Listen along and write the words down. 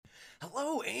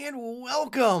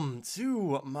Welcome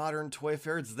to Modern Toy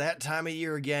Fair. It's that time of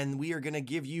year again. We are going to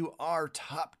give you our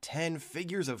top 10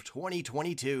 figures of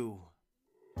 2022.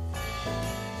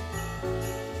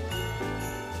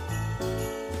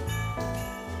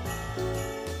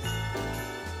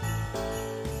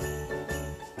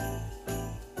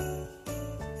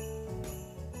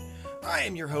 I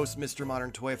am your host, Mr.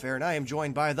 Modern Toy Fair, and I am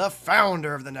joined by the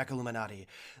founder of the NECA Illuminati,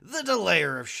 the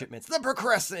delayer of shipments, the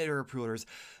procrastinator of pre-orders,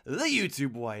 the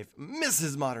YouTube wife,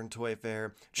 Mrs. Modern Toy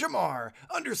Fair, Jamar_Games.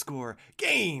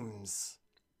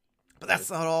 But that's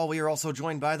not all. We are also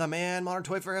joined by the man Modern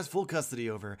Toy Fair has full custody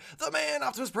over, the man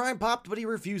Optimus Prime popped, but he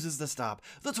refuses to stop,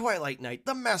 the Twilight Knight,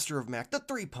 the master of Mac, the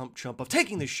three-pump chump of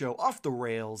taking the show off the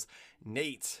rails,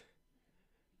 Nate.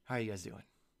 How are you guys doing?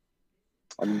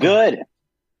 I'm good.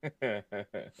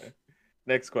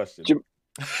 Next question.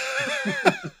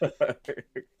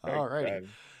 All right.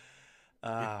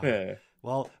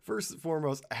 Well, first and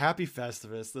foremost, happy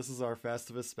Festivus. This is our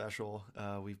Festivus special.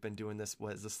 We've been doing this,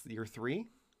 what is this, year 3?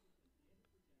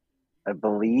 I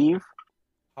believe.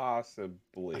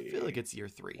 Possibly. I feel like it's year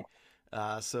 3.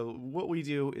 So what we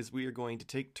do is we are going to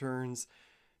take turns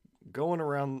going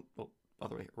around,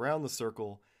 other way, around the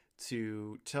circle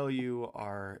to tell you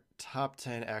our top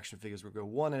 10 action figures. We'll go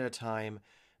one at a time,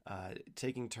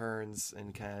 taking turns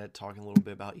and kind of talking a little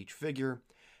bit about each figure.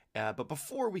 But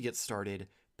before we get started,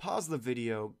 pause the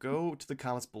video, go to the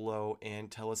comments below,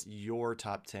 and tell us your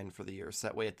top 10 for the year. So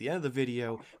that way, at the end of the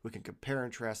video, we can compare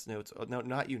and contrast notes. Oh, no,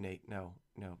 not you, Nate. No.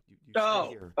 You stay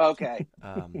here. Okay.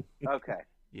 Okay.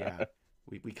 Yeah,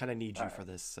 we kind of need you for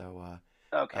this. So.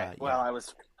 Okay. Well, yeah. I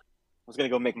was gonna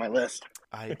go make my list.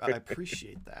 I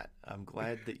appreciate that. I'm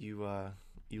glad that you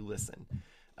listen.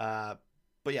 But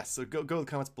yeah, so go to the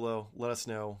comments below. Let us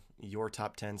know your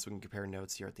top 10 so we can compare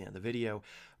notes here at the end of the video.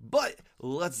 But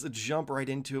let's jump right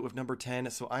into it with number 10.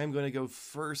 So I'm going to go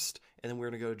first, and then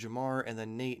we're going to go to Jamar and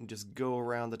then Nate and just go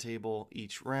around the table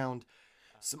each round.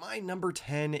 So my number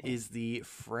 10 is the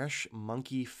Fresh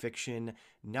Monkey Fiction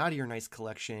Naughty or Nice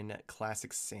Collection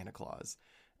Classic Santa Claus.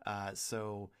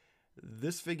 So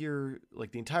this figure,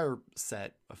 like the entire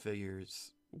set of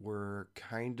figures, were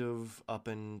kind of up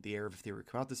in the air if they were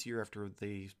to come out this year after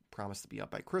they promised to be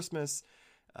up by Christmas.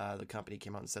 The company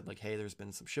came out and said, like, hey, there's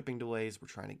been some shipping delays. We're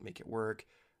trying to make it work.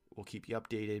 We'll keep you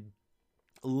updated.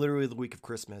 Literally the week of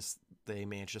Christmas, they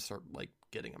managed to start, like,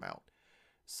 getting them out.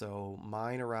 So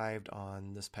mine arrived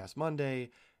on this past Monday,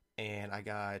 and I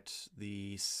got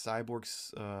the Cyborg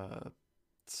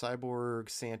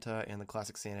Santa and the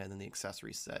Classic Santa and then the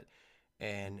accessory set.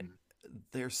 And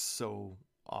they're so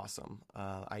awesome.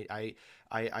 I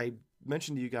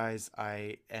mentioned to you guys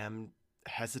I am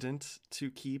hesitant to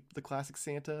keep the Classic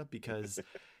Santa because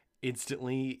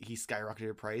instantly he skyrocketed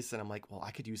in price, and I'm like, well,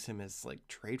 I could use him as like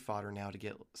trade fodder now to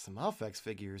get some Alphex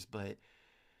figures, but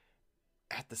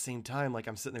at the same time, like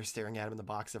I'm sitting there staring at him in the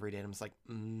box every day, and I'm just like,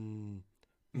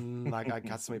 I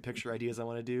got so many picture ideas I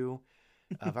want to do.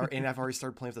 I've already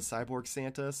started playing with the Cyborg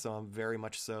Santa, so I'm very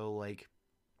much so like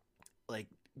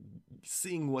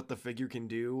seeing what the figure can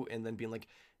do, and then being like,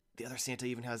 the other Santa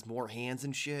even has more hands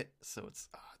and shit. So it's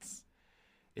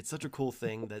such a cool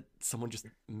thing that someone just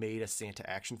made a Santa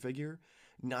action figure.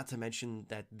 Not to mention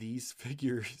that these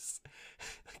figures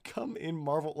come in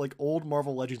Marvel, like old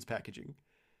Marvel Legends packaging.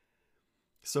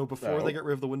 So before they get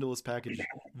rid of the windowless package,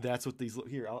 that's what these look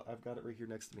here. I've got it right here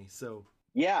next to me. So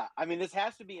yeah, I mean, this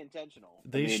has to be intentional.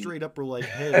 They straight up were like,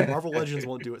 hey, Marvel Legends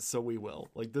won't do it, so we will.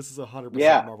 Like, this is 100%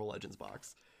 Marvel Legends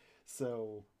box.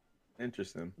 So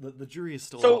interesting. The jury is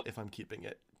still out if I'm keeping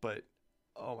it, but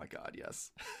oh my god,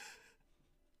 yes.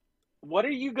 What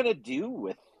are you gonna do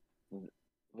with,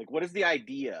 like, what is the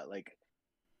idea? Like,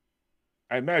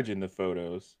 I imagine the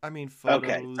photos. I mean, photos.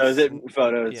 Okay, so is it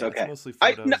photos? Yeah, okay, it's mostly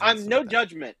photos. I'm no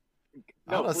judgment. No,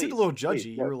 I don't know, it seemed a little judgy. Please,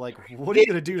 you were like, what are you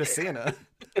gonna do to Santa?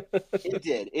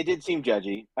 It did seem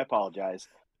judgy. I apologize.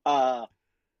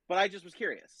 But I just was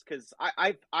curious because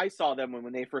I saw them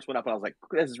when they first went up, and I was like,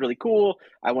 this is really cool.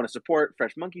 I want to support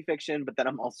Fresh Monkey Fiction, but then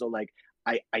I'm also like,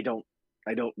 I don't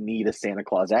need a Santa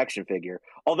Claus action figure.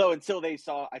 Although until I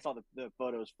saw the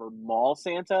photos for Mall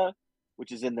Santa,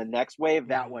 which is in the next wave,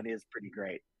 that one is pretty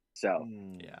great. So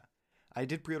yeah, I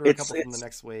did pre-order a couple from the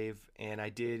next wave, and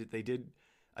they did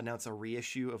announce a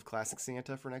reissue of Classic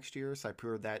Santa for next year, so I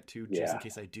pre-ordered that too, just in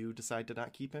case I do decide to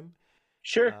not keep him.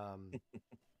 Sure.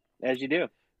 As you do.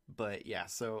 But yeah,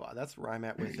 so that's where I'm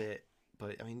at with it.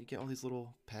 But I mean, you get all these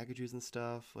little packages and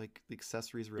stuff. Like the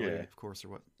accessories, really, of course, are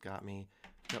what got me.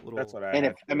 That little. That's what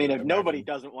if nobody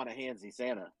doesn't want a handsy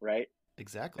Santa, right?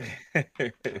 Exactly.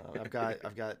 I've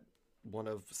got one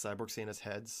of Cyborg Santa's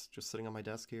heads just sitting on my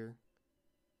desk here.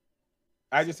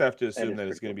 I just have to That assume is that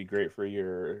it's pretty going to be great for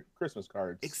your Christmas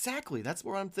cards. Exactly. That's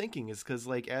what I'm thinking. Is because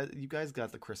like you guys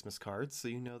got the Christmas cards, so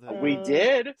you know that. We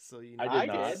did. So you I know did I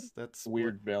not. did. That's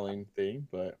Weird mailing thing,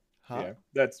 but Huh? yeah,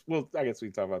 that's well. I guess we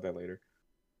can talk about that later.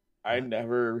 I What?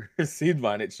 never received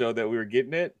mine. It showed that we were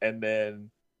getting it, and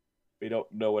then we don't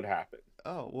know what happened.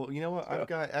 Oh well, you know what? So, I've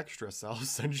got extra, so I'll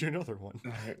send you another one.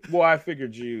 well, I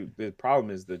figured you. The problem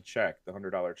is the check, the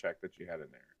 $100 check that you had in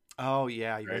there. Oh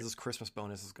yeah, you Right. guys' Christmas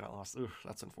bonuses got lost. Ooh,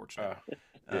 that's unfortunate.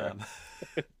 Yeah. Um,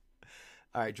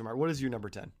 all right, Jamar, what is your number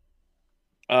 10?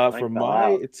 For Mine fell my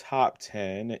out. top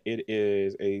 10, it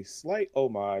is a slight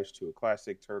homage to a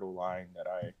classic turtle line that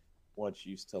I once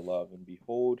used to love and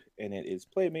behold, and it is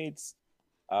Playmates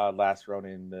Last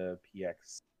Ronin, the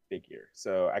PX figure.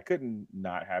 So I couldn't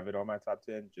not have it on my top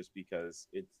 10 just because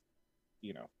it's,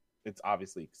 you know, it's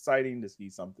obviously exciting to see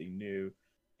something new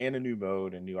and a new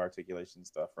mode and new articulation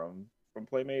stuff from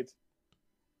Playmates,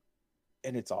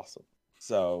 and it's awesome.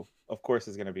 So of course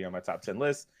it's going to be on my top 10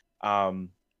 list.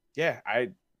 Yeah, I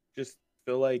just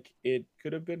feel like it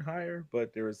could have been higher,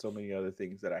 but there were so many other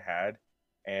things that I had.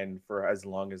 And for as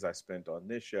long as I spent on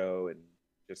this show and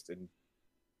just in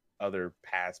other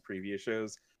past previous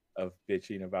shows of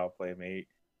bitching about Playmate,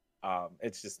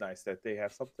 it's just nice that they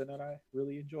have something that I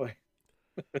really enjoy.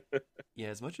 Yeah,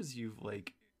 as much as you've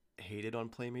like hated on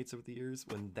Playmates over the years,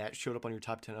 when that showed up on your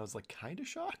top 10, I was like kind of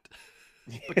shocked,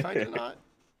 but kind of not.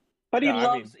 But he No, I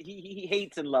loves. mean, He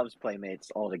hates and loves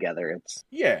Playmates altogether.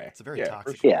 yeah, It's a very yeah, for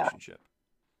toxic sure. Yeah. relationship.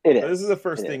 It is. But this is the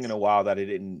first It thing is. in a while that I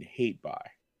didn't hate buy,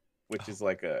 which Oh. is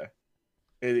like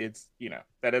it's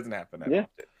that doesn't happen that Yeah.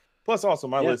 often. Plus, also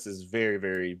my Yeah. list is very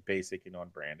very basic and on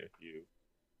brand. If you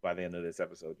by the end of this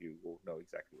episode, you will know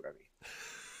exactly what I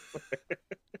mean.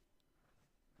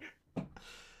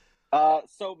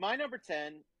 So my number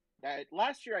 10.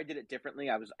 Last year I did it differently.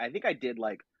 I think I did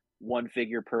like one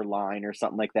figure per line or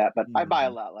something like that. But I buy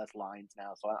a Mhm. lot less lines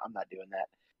now, so I'm not doing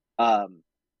that.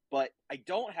 But I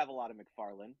don't have a lot of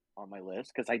McFarlane on my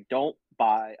list because I don't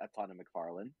buy a ton of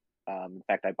McFarlane. In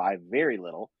fact, I buy very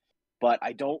little. But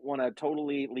I don't want to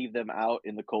totally leave them out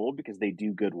in the cold because they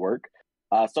do good work.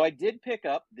 So I did pick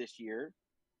up this year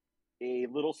a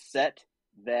little set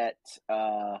that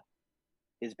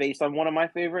is based on one of my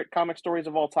favorite comic stories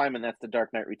of all time, and that's The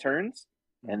Dark Knight Returns.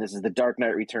 And this is The Dark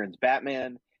Knight Returns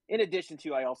Batman. In addition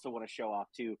to, I also want to show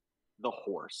off to the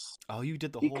horse Oh, you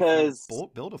did the because whole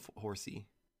build of horsey.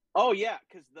 oh yeah,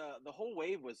 because the whole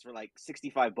wave was for like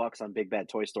 $65 on Big Bad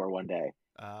Toy Store one day,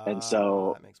 and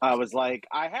so That makes more I sense was now. like,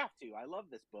 I have to. I love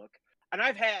this book, and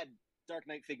I've had Dark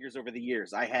Knight figures over the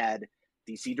years. I had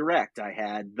DC Direct. I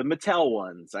had the Mattel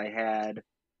ones. I had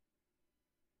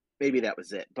maybe that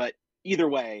was it, but either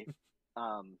way,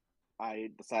 I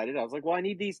decided I was like, well, I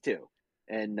need these two,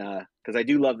 and because I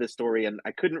do love this story, and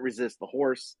I couldn't resist the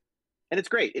horse, and it's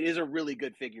great. It is a really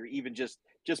good figure, even just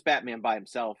Batman by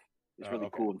himself is really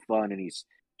Okay. cool and fun, and he's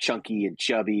chunky and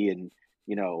chubby and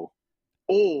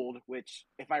old. Which,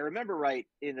 if I remember right,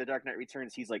 in The Dark Knight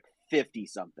Returns, he's like 50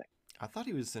 something. I thought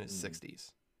he was in his Mm.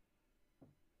 60s.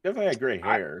 Definitely had gray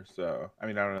hair, so I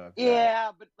mean I don't know. If that-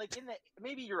 Yeah, but like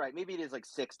maybe you're right. Maybe it is like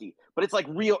 60, but it's like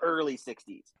real early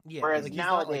 60s. Yeah, Whereas like he's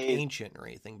not like nowadays, ancient or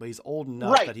anything, but he's old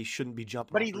enough right? that he shouldn't be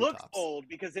jumping But off he looks rooftops. old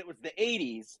because it was the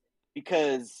 80s.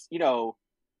 Because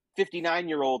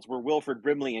 59-year-olds were Wilford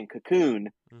Brimley and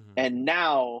Cocoon, Mhm. and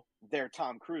now they're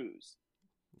Tom Cruise.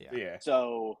 yeah.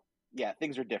 So yeah,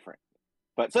 things are different.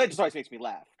 But so that just always makes me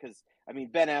laugh because I mean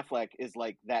Ben Affleck is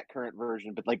like that current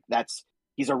version, but like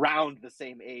he's around the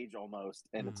same age almost,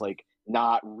 and it's Mhm. like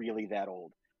not really that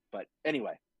old. But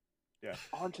anyway, Yeah.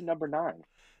 on to number 9.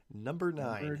 Number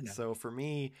 9. Number 9. So for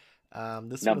me,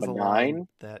 this Number was a 9? line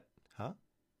that, huh?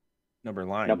 Number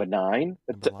line. Number 9.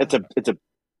 Number It's a.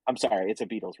 I'm sorry, it's a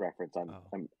Beatles reference.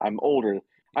 I'm older.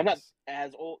 I'm not Yes.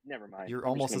 as old. Never mind. You're I'm just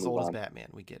almost gonna as move old as on. Batman.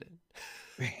 We get it.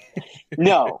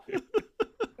 No.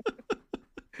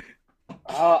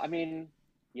 I mean,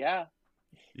 yeah.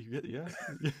 Yeah.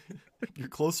 You're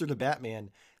closer to Batman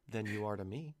than you are to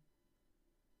me.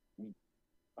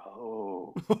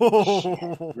 Oh,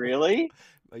 shit. Really?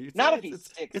 Not if he's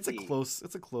 60. It's a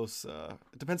close.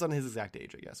 It depends on his exact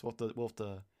age, I guess. We'll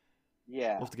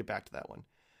Yeah. have to get back to that one.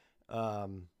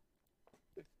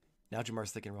 Now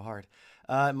Jamar's thinking real hard.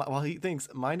 While he thinks,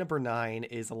 my number 9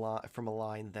 is a lot from a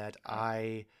line that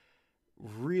I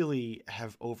really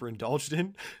have overindulged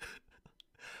in,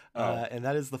 and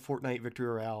that is the Fortnite Victory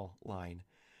Royale line.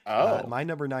 My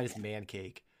number 9 is Man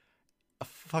Cake, a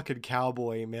fucking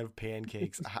cowboy man of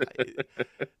pancakes.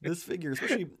 This figure,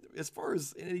 especially as far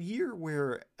as in a year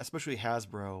where, especially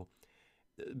Hasbro,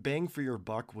 bang for your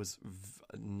buck was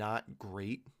not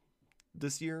great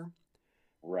this year.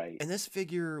 Right. And this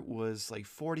figure was like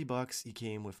 $40. He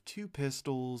came with 2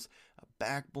 pistols, a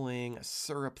back bling, a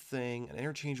syrup thing, an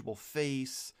interchangeable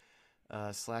face,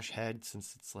 slash head,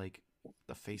 since it's like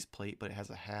a face plate, but it has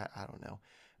a hat. I don't know.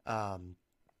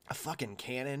 A fucking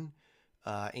cannon,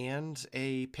 and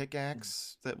a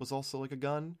pickaxe that was also like a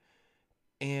gun.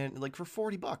 And like for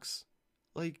 $40,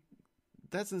 like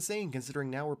that's insane considering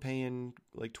now we're paying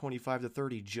like 25 to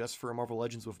 30 just for a Marvel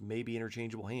Legends with maybe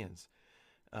interchangeable hands.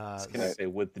 I was gonna say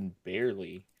with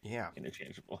barely yeah,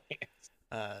 interchangeable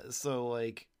hands. So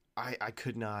like I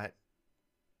could not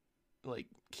like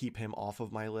keep him off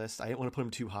of my list. I didn't want to put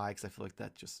him too high because I feel like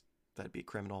that'd be a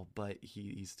criminal. But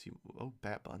he's too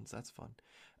bat buns, that's fun.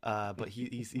 But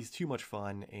he's too much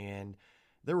fun. And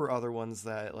there were other ones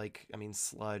that like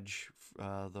Sludge,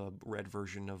 the red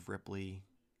version of Ripley,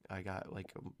 I got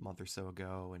like a month or so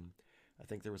ago, and I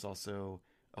think there was also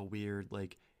a weird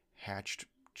like hatched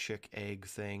chick egg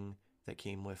thing that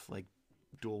came with like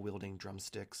dual wielding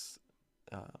drumsticks.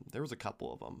 There was a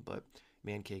couple of them, but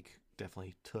Mancake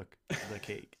definitely took the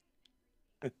cake.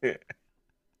 That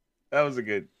was a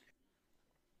good.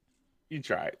 You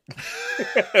tried.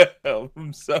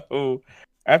 So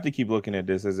I have to keep looking at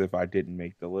this as if I didn't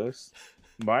make the list.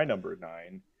 My number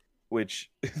 9, which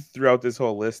throughout this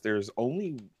whole list,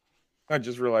 I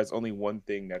just realized only one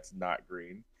thing that's not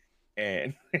green,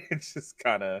 and it just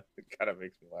kind of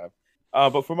makes me laugh.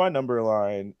 But for my number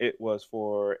line, it was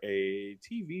for a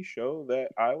TV show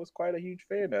that I was quite a huge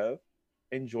fan of,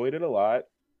 enjoyed it a lot,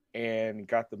 and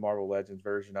got the Marvel Legends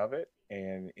version of it,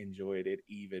 and enjoyed it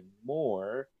even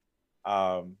more.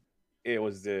 It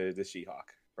was the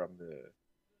She-Hulk from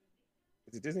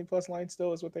is it Disney Plus line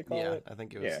still is what they call it? I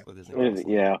think it was the Disney Plus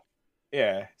line.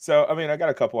 Yeah. So I got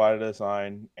a couple out of this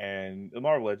line, and the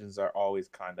Marvel Legends are always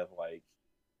kind of like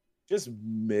just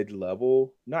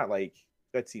mid-level. Not like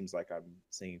that seems like I'm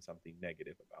saying something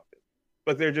negative about it,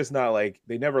 but they're just not like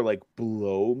they never like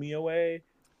blow me away.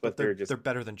 But they're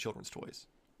better than children's toys.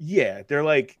 Yeah,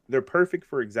 they're perfect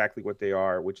for exactly what they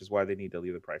are, which is why they need to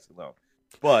leave the price alone.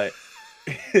 But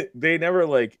they never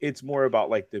like it's more about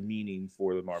like the meaning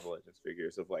for the Marvel Legends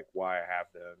figures of like why I have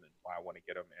them and why I want to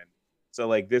get them. And so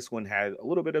like this one had a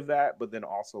little bit of that, but then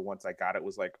also once I got it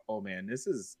was like, oh man, this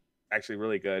is actually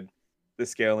really good. The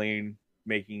scaling,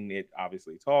 making it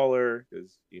obviously taller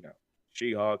because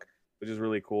She-Hulk, which is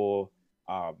really cool.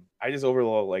 I just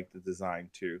overall like the design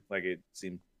too. Like it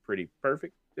seemed pretty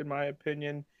perfect in my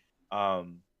opinion.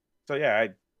 So yeah, I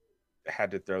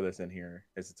had to throw this in here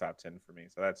as a top 10 for me.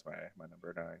 So that's my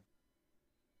number 9.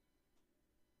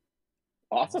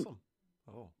 Awesome.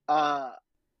 Oh.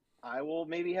 I will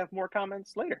maybe have more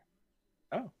comments later.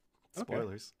 Oh, okay.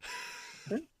 Spoilers.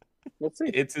 Let's see.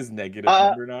 It's his negative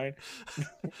number 9.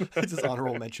 It's his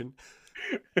honorable mention.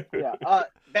 Yeah.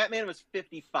 Batman was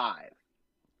 55.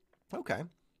 Okay.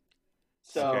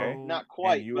 So not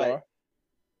quite, but are?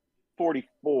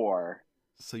 44.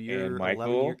 So you're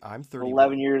 11 years. I'm 31.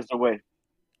 11 years away.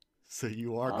 So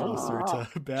you are closer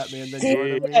to Batman than you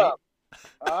are to me.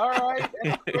 All right,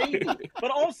 that's crazy.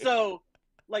 But also,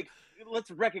 like, let's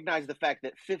recognize the fact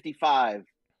that 55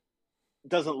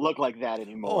 doesn't look like that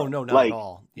anymore. Oh no, not like, at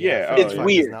all. Yeah, it's 55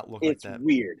 weird. Does not look It's like that.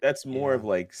 weird. That's more of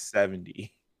like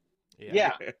 70.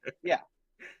 Yeah.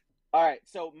 All right,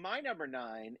 so my number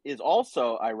 9 is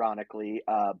also ironically,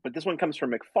 but this one comes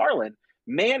from McFarlane.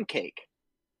 Man Cake.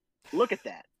 Look at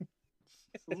that.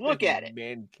 Look at it.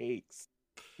 Man cakes.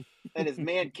 That is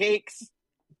Man Cakes.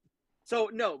 So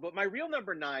no, but my real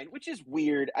number 9, which is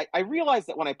weird, I realized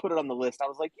that when I put it on the list, I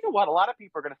was like, you know what? A lot of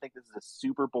people are going to think this is a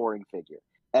super boring figure,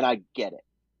 and I get it.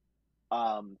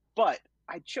 But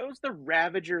I chose the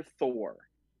Ravager Thor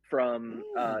from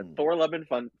Thor: Love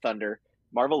and Thunder,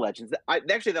 Marvel Legends.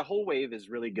 Actually, the whole wave is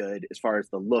really good as far as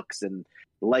the looks and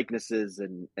likenesses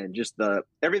and just the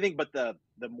everything, but the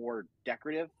more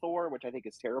decorative Thor, which I think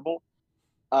is terrible.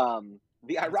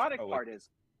 The ironic part is,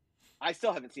 I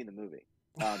still haven't seen the movie.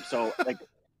 So like,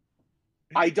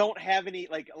 I don't have any,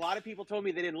 like, a lot of people told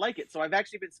me they didn't like it. So I've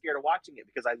actually been scared of watching it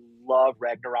because I love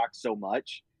Ragnarok so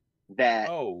much that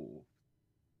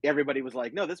everybody was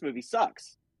like, no, this movie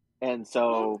sucks. And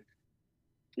so,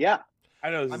 yeah. I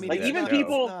know. Like even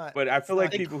people, but I feel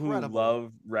like people incredible. who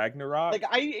love Ragnarok, like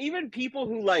even people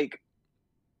who like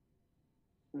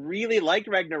really liked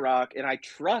Ragnarok and I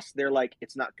trust, they're like,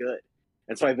 it's not good.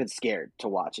 And so I've been scared to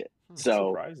watch it.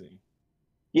 So surprising.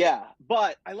 Yeah,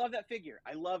 but I love that figure.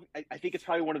 I think it's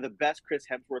probably one of the best Chris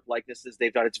Hemsworth likenesses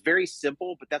they've done. It's very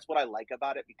simple, but that's what I like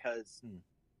about it because,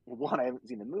 one, I haven't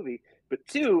seen the movie, but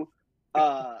two,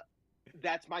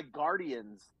 that's my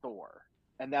Guardians Thor,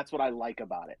 and that's what I like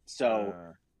about it. So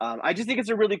I just think it's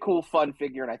a really cool, fun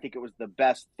figure, and I think it was the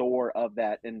best Thor of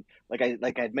that. And like I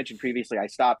had mentioned previously, I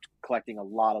stopped collecting a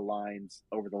lot of lines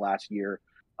over the last year.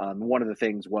 One of the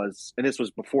things was, and this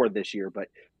was before this year, but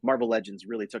Marvel Legends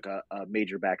really took a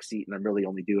major back seat, and I'm really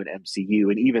only doing MCU,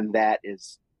 and even that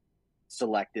is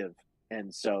selective.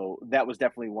 And so that was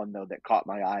definitely one though that caught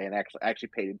my eye, and actually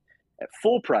paid at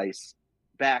full price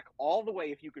back all the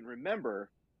way, if you can remember,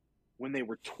 when they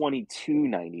were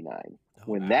 $22.99.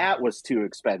 When that was too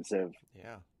expensive.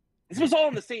 Yeah. This was all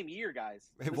in the same year,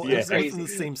 guys. It This was is crazy. within the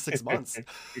same 6 months.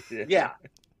 Yeah.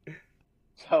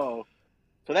 So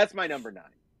that's my number 9.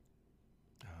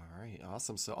 All right,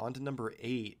 awesome. So on to number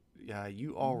 8.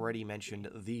 You already mentioned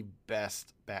the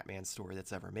best Batman story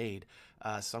that's ever made.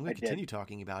 So I'm going to continue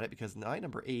talking about it because my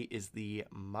number 8 is the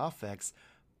Mafex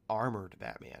Armored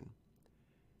Batman.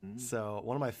 So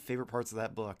one of my favorite parts of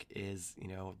that book is,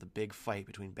 the big fight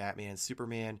between Batman and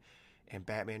Superman, and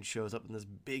Batman shows up in this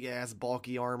big ass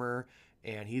bulky armor,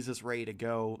 and he's just ready to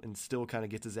go, and still kind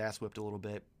of gets his ass whipped a little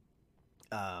bit.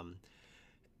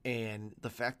 And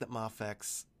the fact that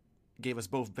Mafex gave us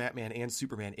both Batman and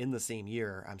Superman in the same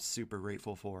year, I'm super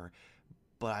grateful for.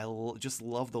 But I just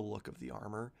love the look of the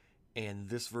armor, and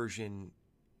this version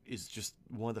is just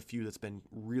one of the few that's been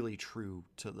really true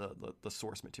to the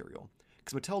source material.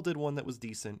 Because Mattel did one that was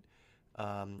decent.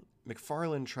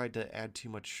 McFarlane tried to add too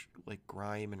much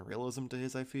grime and realism to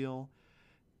his, I feel,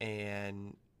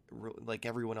 and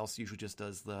everyone else usually just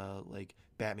does the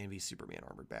Batman v Superman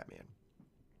armored Batman.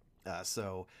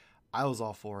 So I was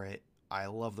all for it. I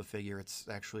love the figure. It's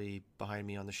actually behind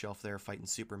me on the shelf there, fighting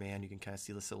Superman. You can kind of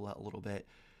see the silhouette a little bit.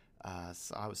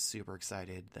 So I was super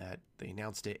excited that they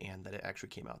announced it and that it actually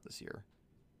came out this year.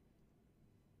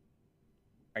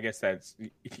 I guess it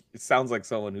sounds like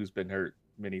someone who's been hurt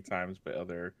many times by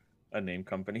other unnamed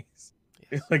companies.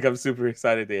 Yes. I'm super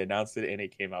excited they announced it and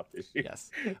it came out this year.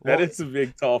 Yes. That is a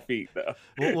big, tall feat, though.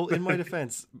 Well, in my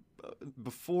defense,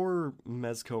 before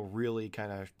Mezco really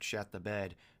kind of shat the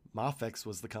bed, Mafex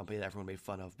was the company that everyone made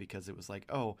fun of because it was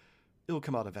it'll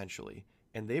come out eventually.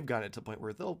 And they've gotten it to the point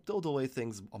where they'll delay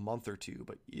things a month or two,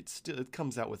 but it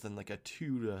comes out within a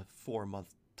 2 to 4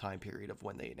 month time period of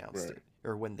when they announced it,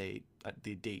 or when the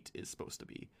date is supposed to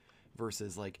be,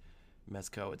 versus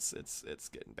Mezco, it's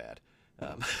getting bad.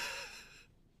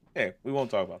 Hey, we won't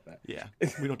talk about that. Yeah,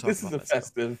 we don't talk this about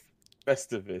This is a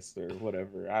Festivus or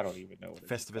whatever. I don't even know what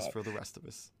Festivus for the rest of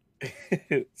us.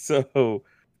 So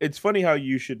it's funny how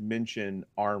you should mention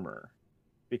armor,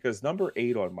 because number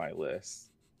 8 on my list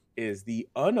is the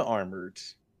unarmored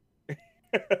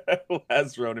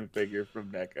Last Ronin figure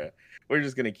from NECA. We're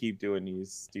just gonna keep doing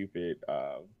these stupid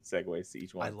segues to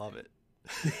each one. I love it.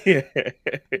 Yeah.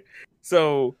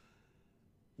 So,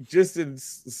 just in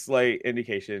slight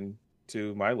indication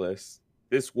to my list,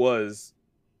 this was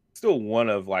still one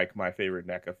of my favorite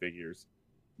NECA figures,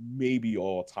 maybe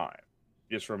all time.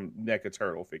 Just from NECA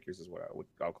Turtle figures is what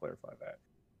I'll clarify that.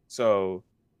 So,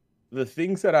 the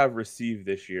things that I've received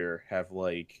this year have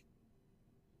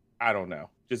I don't know,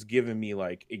 just given me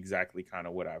exactly kind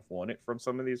of what I've wanted from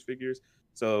some of these figures.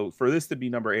 So for this to be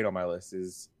number 8 on my list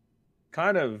is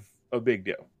kind of a big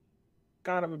deal.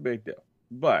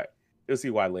 But you'll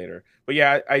see why later. But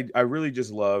yeah, I really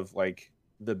just love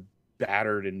the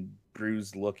battered and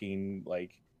bruised looking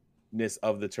ness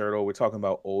of the turtle. We're talking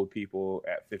about old people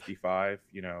at 55,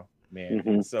 man,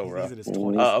 it's so rough. He's in his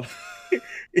 20s.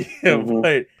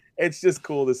 But it's just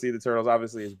cool to see the turtles.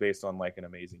 Obviously it's based on an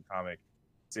amazing comic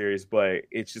series, but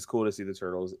it's just cool to see the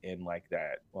turtles in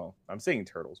that. Well, I'm saying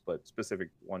turtles, but specific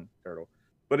one turtle.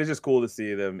 But it's just cool to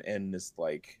see them in this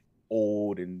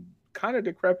old and kind of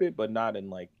decrepit, but not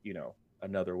in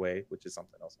another way, which is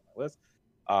something else on my list.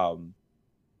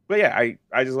 But yeah,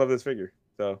 I just love this figure.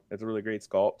 So it's a really great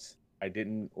sculpt. I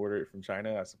didn't order it from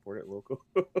China. I support it local.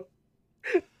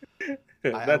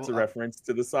 That's a reference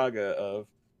to the saga of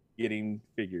getting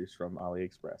figures from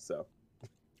AliExpress. So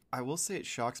I will say it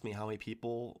shocks me how many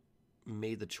people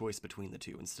made the choice between the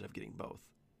two instead of getting both.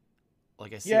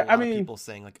 I see a lot of people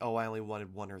saying oh, I only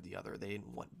wanted one or the other. They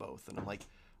didn't want both. And I'm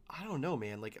I don't know,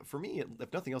 man. For me,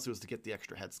 if nothing else, it was to get the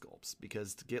extra head sculpts,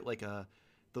 because to get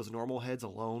those normal heads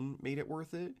alone made it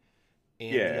worth it.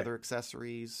 And the other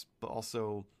accessories, but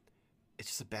also it's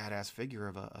just a badass figure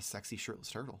of a sexy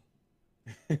shirtless turtle.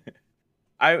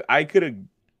 I could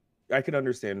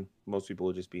understand most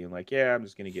people just being yeah, I'm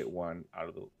just gonna get one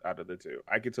out of the two.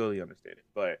 I could totally understand it,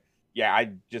 but yeah,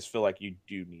 I just feel you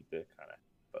do need to kind of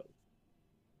both,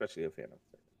 especially a fan of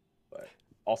it. But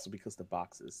also because the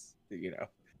boxes, Yeah,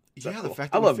 so the cool.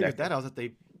 fact that we figured that out, that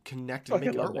they connect and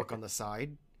make artwork NECA on the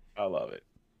side. I love it.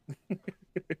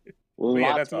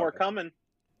 Lots more coming.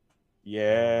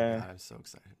 Yeah. Oh my God, I'm so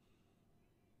excited.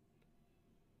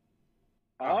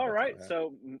 All right.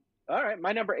 So, all right.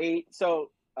 My number 8.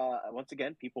 So, once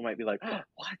again, people might be like, oh,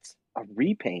 what? A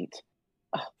repaint?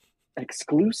 Oh,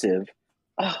 exclusive?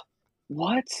 Oh,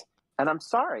 what? And I'm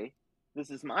sorry. This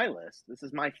is my list. This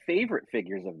is my favorite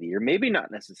figures of the year. Maybe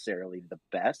not necessarily the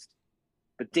best,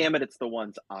 but damn it, it's the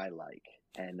ones I like.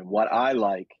 And what I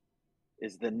like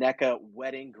is the NECA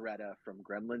Wedding Greta from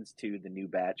Gremlins 2, the new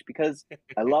batch, because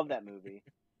I love that movie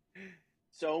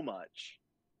so much.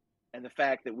 And the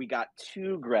fact that we got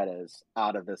 2 Gretas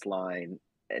out of this line,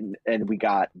 and we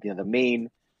got the main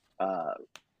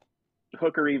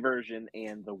hookery version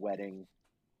and the wedding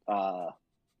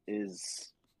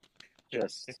is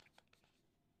just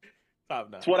Top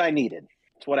notch. it's what I needed.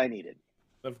 It's what I needed.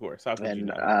 Of course. How could you And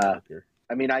not?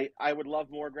 I mean, I would love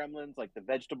more Gremlins, like the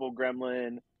vegetable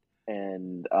Gremlin,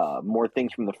 and more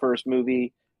things from the first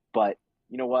movie. But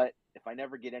you know what? If I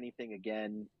never get anything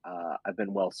again, I've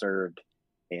been well served,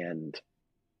 and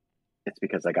it's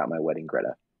because I got my wedding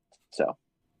Greta. So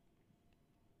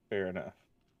Fair enough.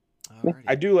 Alrighty.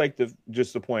 I do like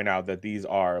just to point out that these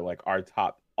are like our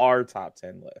top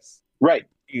 10 lists. right.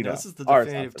 You know, this is the our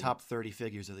definitive 10. top 30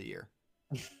 figures of the year.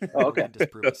 Oh, okay.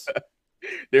 Disprove us.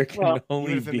 There can Well,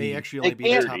 only Even if it may be actually only be the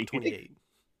can't- top 28.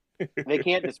 They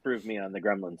can't disprove me on the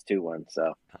Gremlins 2 one.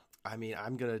 So I mean,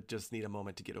 I'm gonna just need a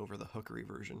moment to get over the hookery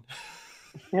version.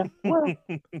 yeah. Well,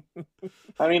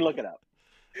 I mean, look it up.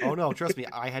 Oh no, trust me,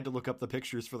 I had to look up the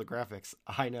pictures for the graphics.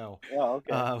 I know. Oh,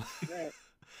 okay.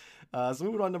 Right. So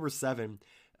moving on, number 7.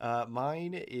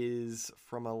 Mine is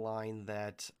from a line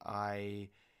that I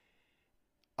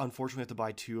unfortunately have to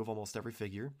buy 2 of almost every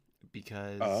figure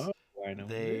because I know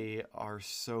they are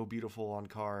so beautiful on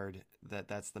card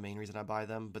that's the main reason I buy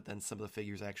them. But then some of the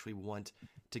figures I actually want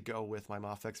to go with my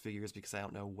Mafex figures because I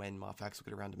don't know when Mafex will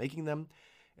get around to making them.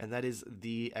 And that is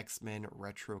the X-Men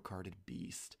retro carded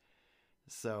Beast.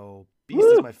 So Beast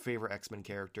is my favorite X-Men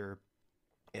character.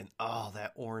 And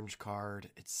that orange card,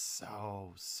 it's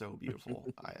so beautiful.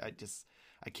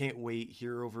 I can't wait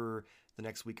here over the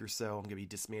next week or so. I'm gonna be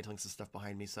dismantling some stuff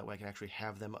behind me so that way I can actually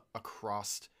have them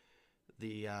across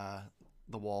the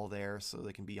wall there so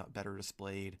they can be better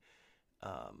displayed.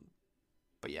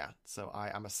 But yeah, so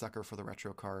I'm a sucker for the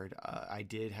retro card. I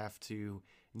did have to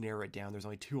narrow it down. There's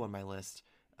only 2 on my list.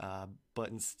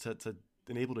 But to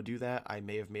enable to do that, I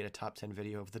may have made a top 10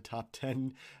 video of the top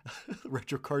 10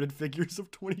 retro carded figures of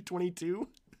 2022.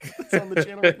 It's on the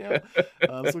channel right now.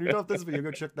 So when you're done with this video,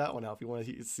 go check that one out if you want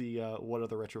to see what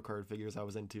other retro card figures I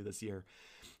was into this year.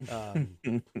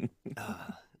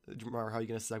 Jamar, how are you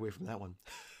going to segue from that one?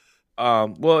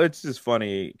 Well, it's just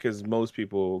funny because most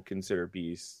people consider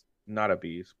Beast not a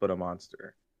beast, but a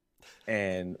monster.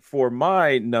 And for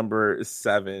my number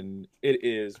 7, it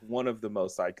is one of the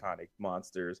most iconic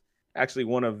monsters. Actually,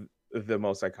 one of the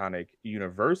most iconic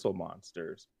Universal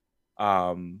monsters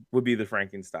would be the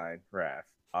Frankenstein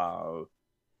Raph.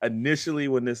 Initially,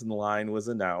 when this line was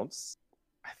announced,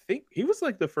 I think he was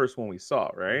like the first one we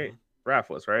saw, right? Mm-hmm. Raph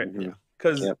was, right? Mm-hmm.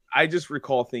 Because I just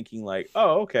recall thinking like,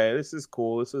 oh, okay, this is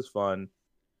cool. This is fun.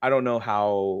 I don't know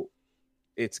how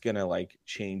it's going to like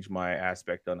change my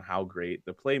aspect on how great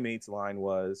the Playmates line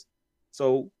was.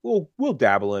 So we'll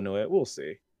dabble into it. We'll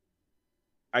see.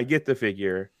 I get the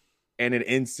figure and it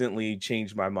instantly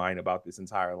changed my mind about this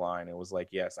entire line. It was like,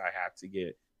 yes, I have to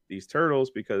get these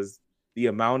turtles because the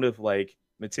amount of like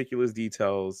meticulous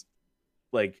details,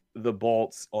 like the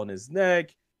bolts on his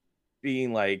neck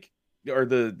being like, or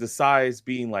the size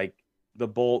being like the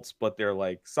bolts, but they're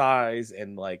like size,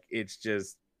 and like it's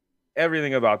just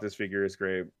everything about this figure is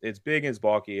great. It's big and it's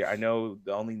bulky. I know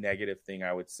the only negative thing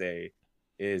I would say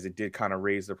is it did kind of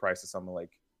raise the price of something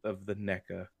like of the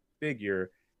NECA figure,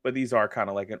 but these are kind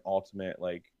of like an ultimate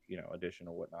like, you know, edition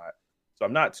or whatnot. So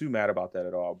I'm not too mad about that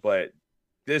at all. But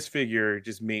this figure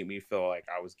just made me feel like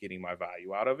I was getting my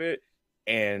value out of it.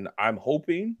 And I'm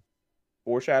hoping,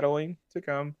 foreshadowing to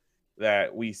come,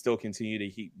 that we still continue to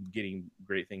keep getting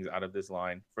great things out of this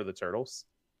line for the Turtles,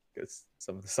 because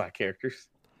some of the side characters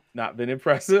not been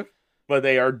impressive, but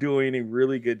they are doing a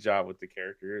really good job with the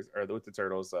characters or with the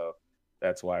Turtles. So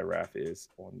that's why Raph is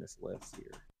on this list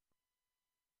here.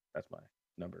 That's my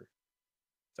number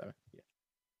 7. Yeah.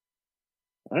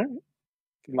 All right.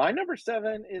 My number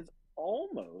 7 is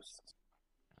almost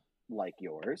like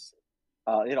yours.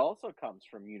 It also comes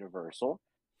from Universal,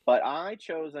 but I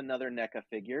chose another NECA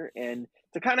figure, and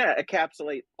to kind of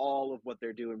encapsulate all of what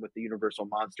they're doing with the Universal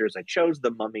monsters, I chose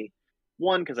the Mummy.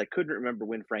 One, because I couldn't remember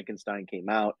when Frankenstein came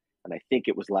out, and I think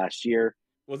it was last year.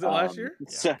 Was it last year?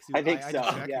 So, Yeah, I think I so.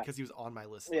 checked Yeah. because he was on my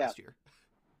list last year.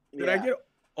 Did I get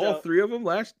all So- 3 of them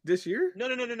this year? No.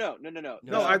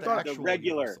 No, I the thought the actual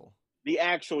regular, Universal. the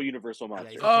actual Universal Yeah,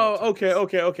 monster. you're Oh, talking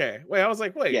about okay. Wait, I was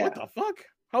like, wait, Yeah. what the fuck?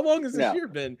 How long has this No. year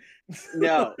been?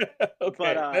 No,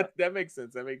 Okay, but, that makes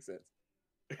sense.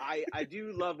 I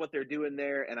do love what they're doing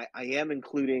there, and I am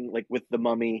including, like, with the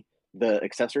Mummy, the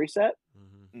accessory set.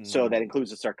 Mhm. So that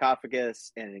includes a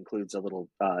sarcophagus, and it includes a little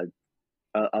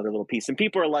other little piece. And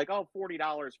people are like, "Oh,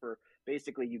 $40 for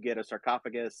basically you get a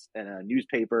sarcophagus and a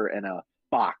newspaper and a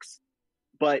box,"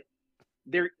 but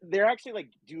they're actually like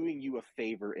doing you a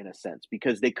favor in a sense,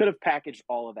 because they could have packaged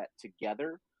all of that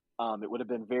together. It would have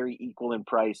been very equal in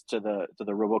price to the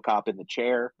RoboCop in the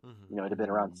chair. Mhm. You know, it'd have been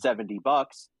around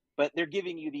 $70, but they're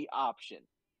giving you the option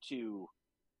to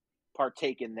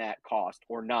partake in that cost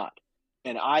or not.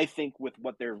 And I think with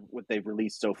what they've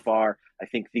released so far, I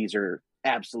think these are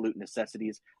absolute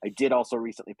necessities. I did also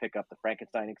recently pick up the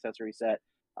Frankenstein accessory set.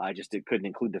 I just couldn't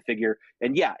include the figure.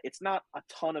 And yeah, it's not a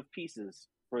ton of pieces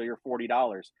for your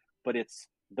 $40, but it's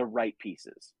the right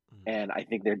pieces. Mhm. And I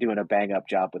think they're doing a bang up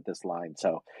job with this line.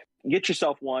 So get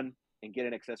yourself one and get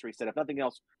an accessory set. If nothing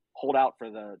else, hold out for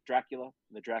the Dracula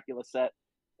set.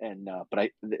 And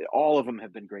all of them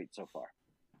have been great so far.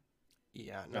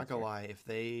 Yeah, not That's gonna fair. lie. If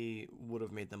they would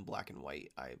have made them black and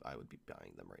white, I would be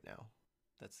buying them right now.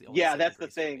 That's the only Yeah, saving that's the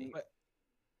grace for thing. me. But-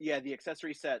 Yeah, the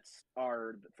accessory sets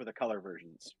are for the color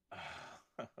versions.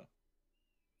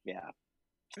 Yeah.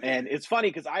 And it's funny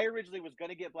because I originally was going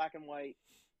to get black and white,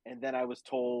 and then I was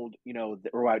told,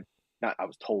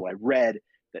 I read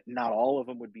that not all of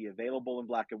them would be available in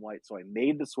black and white. So I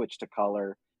made the switch to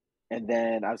color, and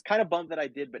then I was kind of bummed that I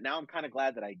did, but now I'm kind of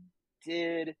glad that I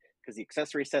did, because the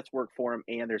accessory sets work for them,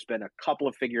 and there's been a couple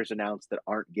of figures announced that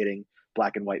aren't getting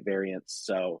black and white variants.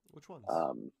 So Which ones?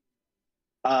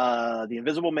 the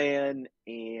Invisible Man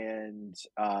and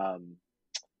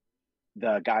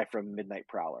the guy from Midnight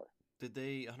Prowler. Did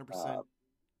they 100%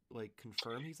 like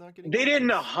confirm he's not getting? They one? didn't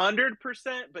 'Cause-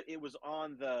 100%, but it was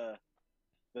on the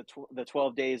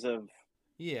 12 days of.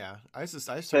 Yeah, I just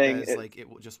took Thing, that as it- like it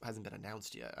just hasn't been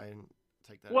announced yet. I didn't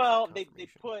take that. as, Well, like, they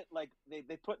confirmation. put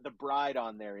they put the bride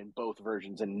on there in both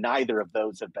versions, and neither of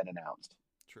those have been announced.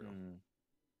 True.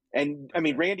 And I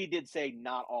mean, Okay. Randy did say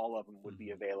not all of them would be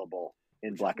Mhm. available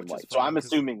in Which- black and which is white. So fine, I'm 'cause-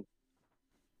 assuming.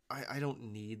 I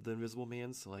don't need the Invisible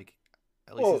Man, so like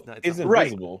at least Well, it's not. it's not Right.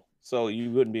 invisible, so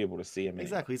you wouldn't be able to see him. anyway.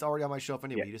 Exactly. He's already on my shelf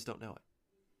anyway. Yeah. You just don't know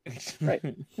it. Right.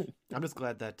 I'm just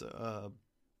glad that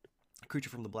Creature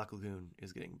from the Black Lagoon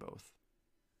is getting both.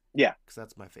 Yeah. because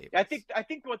that's my favorite. I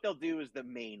think what they'll do is the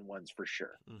main ones for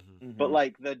sure. Mm-hmm. But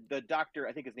like the doctor,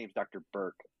 I think his name's Dr.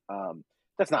 Burke.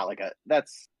 That's not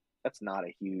not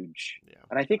a huge. Yeah,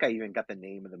 And I think I even got the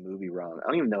name of the movie wrong. I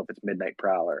don't even know if it's Midnight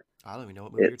Prowler. I don't even know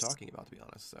what movie you're It's- talking about, to be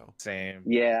honest. So Same.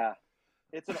 Yeah,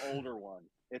 it's an older one.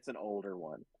 It's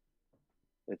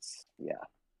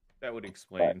That would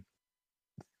explain.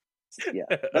 yeah.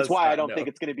 us That's why I not don't know. think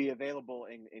it's going to be available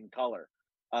in color.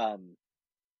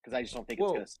 Because I just don't think it's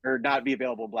Well- going to, or not be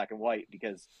available in black and white,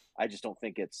 because I just don't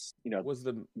think it's Was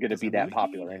the going to Does be the that movie?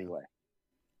 popular Yeah. anyway.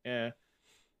 yeah?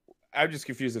 I'm just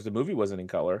confused if the movie wasn't in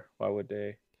color. Why would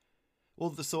they?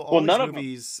 so all none these of them-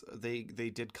 movies they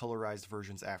did colorized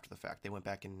versions after the fact. They went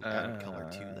back and added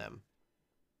color to them.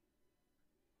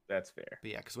 That's fair.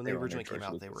 But yeah, because when They they were on originally their came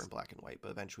George out, they were Lucas. in black and white.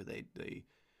 But eventually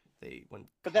they went.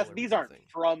 But color these with aren't everything.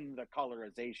 from the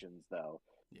colorizations though.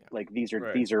 Yeah. Like these are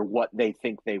Right. what they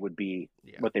think they would be,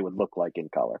 Yeah. what they would look like in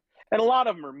color. And a lot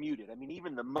of them are muted. I mean,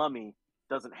 even the Mummy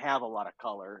doesn't have a lot of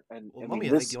color, and Well, I Mummy, mean,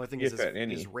 I this think the only thing if is at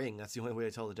any. his ring. That's the only way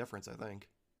to tell the difference, I think.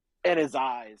 and his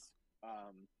eyes,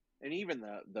 and even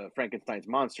the Frankenstein's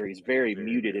monster, he's very Very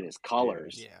muted in real. his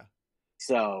colors. Yeah.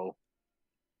 So,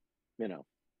 you know.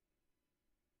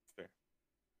 Fair.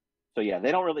 So yeah,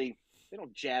 they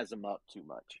don't jazz him up too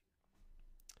much.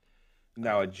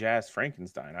 Now a jazz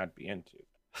Frankenstein, I'd be into.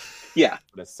 Yeah.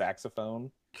 With a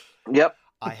saxophone. Yep.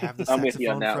 I have the I'm with you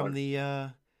on saxophone that from one.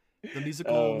 the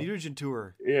musical Oh. Mutagen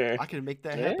tour. Yeah. I can make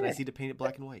that happen. I Yeah. just need to paint it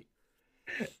black and white.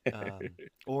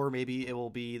 Or maybe it will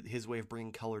be his way of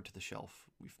bringing color to the shelf.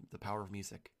 The power of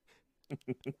music.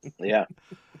 Yeah.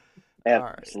 All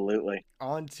right. Absolutely.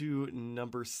 On to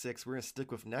number 6. We're gonna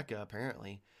stick with NECA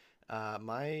apparently.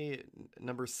 My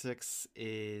number 6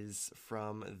 is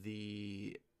from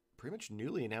the pretty much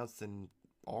newly announced and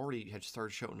already had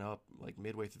started showing up like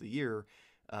midway through the year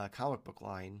comic book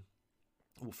line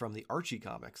from the Archie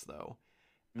comics though.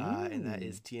 And that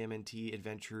is TMNT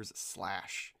Adventures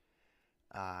Slash.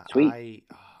 Sweet.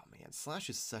 Oh man, Slash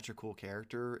is such a cool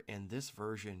character, and this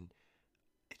version,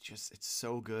 it's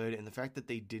so good. And the fact that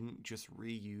they didn't just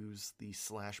reuse the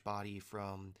Slash body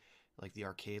from like the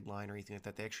arcade line or anything like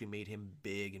that, they actually made him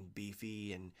big and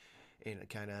beefy, and and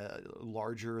kind of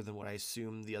larger than what I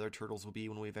assume the other turtles will be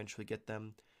when we eventually get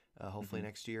them, hopefully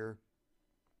next year.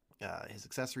 His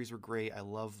accessories were great. I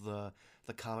love the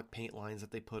comic paint lines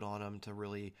that they put on him to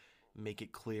really make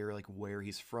it clear like where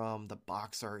he's from. The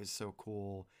box art is so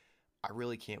cool. I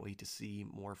really can't wait to see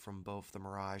more from both the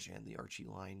Mirage and the Archie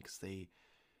line because they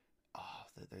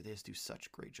just do such a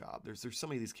great job. There's so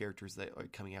many of these characters that are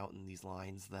coming out in these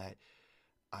lines that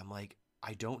I'm like,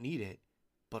 I don't need it,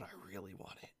 but I really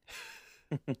want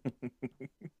it.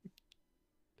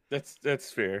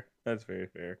 That's fair. That's very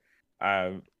fair.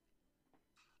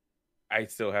 I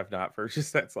still have not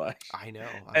purchased that Slash. I know.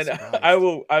 I'm surprised.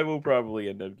 I will probably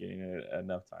end up getting it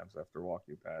enough times after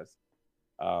walking past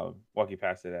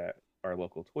it at our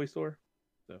local toy store.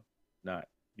 So not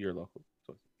your local toy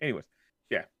store. Anyways,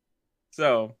 yeah.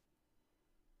 So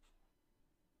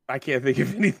I can't think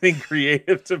of anything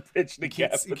creative to pitch the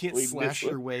gap. You can't slash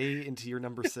your way into your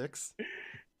number 6.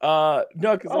 No,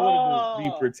 because I wanted to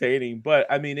be pertaining, but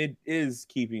I mean it is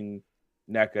keeping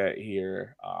NECA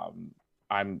here.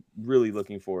 I'm really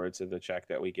looking forward to the check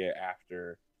that we get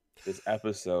after this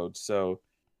episode. So,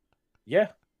 yeah,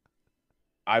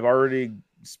 I've already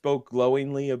spoke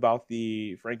glowingly about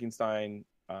the Frankenstein,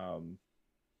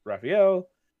 Raphael,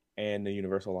 and the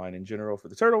Universal line in general for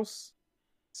the Turtles.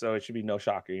 So it should be no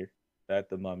shocker that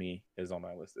the Mummy is on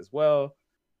my list as well.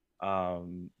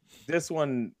 This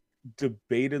one,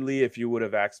 debatedly, if you would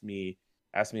have asked me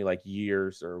like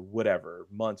years or whatever,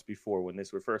 months before when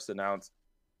this was first announced,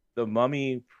 the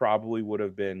Mummy probably would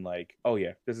have been like, oh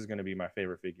yeah, this is going to be my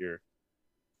favorite figure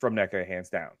from NECA, hands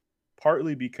down.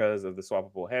 Partly because of the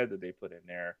swappable head that they put in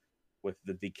there with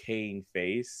the decaying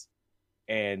face.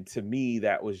 And to me,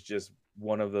 that was just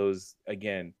one of those,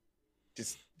 again,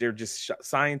 they're just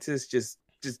scientists just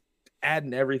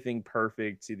adding everything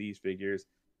perfect to these figures.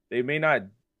 They may not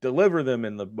deliver them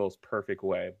in the most perfect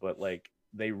way, but like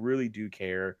they really do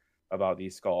care about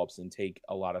these sculpts and take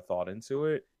a lot of thought into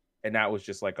it. And that was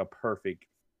just like a perfect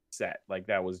set. Like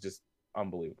that was just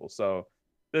unbelievable. So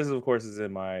this, of course, is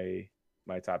in my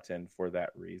top 10 for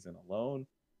that reason alone.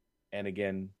 And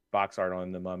again, box art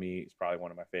on the Mummy is probably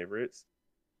one of my favorites.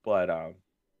 But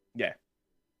yeah,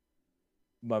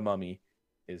 my Mummy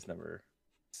is number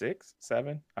 6,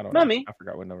 7. I don't know. I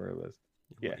forgot what number it was.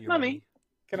 Yeah, Mummy.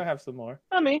 Can I have some more?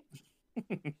 Mummy.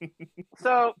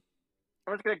 So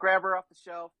I'm just gonna grab her off the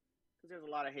shelf because there's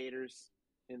a lot of haters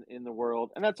in the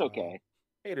world, and that's okay.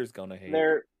 Haters gonna hate.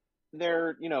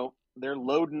 They're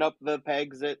loading up the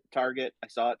pegs at Target. I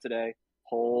saw it today,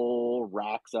 whole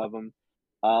racks of them.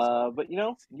 But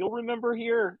you'll remember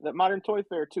here that Modern Toy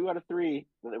Fair 2 out of 3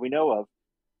 that we know of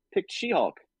picked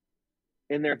She-Hulk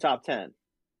in their top 10.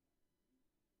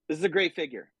 This is a great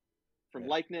figure, from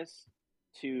likeness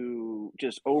to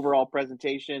just overall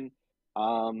presentation.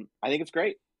 I think it's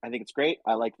great. I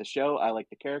like the show. I like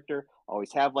the character.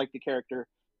 Always have liked the character.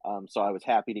 So I was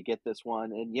happy to get this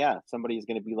one. And yeah, somebody is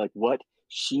going to be like, what?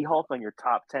 She-Hulk on your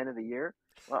top 10 of the year?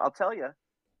 Well, I'll tell you,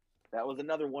 that was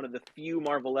another one of the few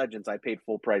Marvel Legends I paid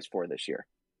full price for this year,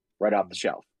 right off the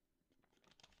shelf.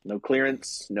 No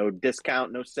clearance, no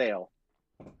discount, no sale.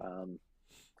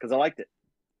 Because I liked it.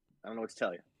 I don't know what to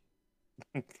tell you.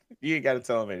 You ain't got to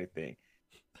tell them anything.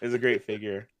 It's a great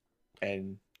figure.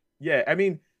 And yeah, I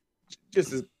mean, just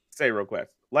to say real quick,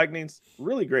 Lightning's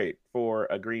really great for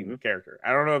a green character.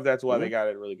 I don't know if that's why they got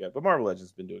it really good, but Marvel Legends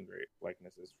has been doing great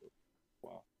likenesses for,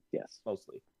 well, yes,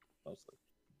 mostly.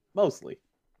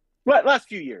 Well, last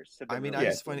few years. I mean, I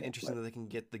just find it interesting that they can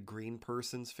get the green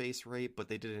person's face right, but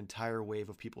they did an entire wave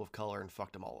of people of color and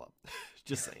fucked them all up.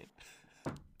 Just saying.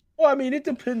 Well, I mean, it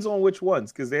depends on which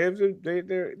ones because they're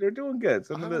doing good.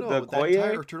 Some of the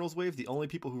entire Turtles wave, the only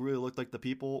people who really looked like the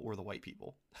people were the white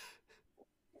people.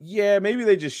 Yeah, maybe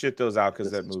they just shit those out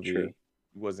because that movie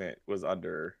was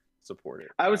under supported.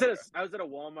 I was at a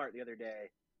Walmart the other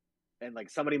day, and like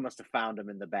somebody must have found them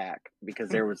in the back because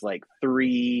there was like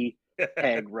 3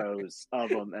 peg rows of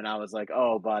them, and I was like,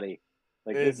 "Oh, buddy,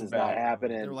 like this is not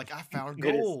happening." They were like, "I found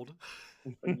gold."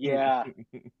 Yeah,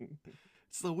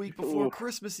 it's the week before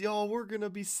Christmas, y'all. We're gonna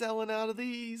be selling out of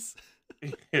these.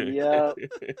 Yeah.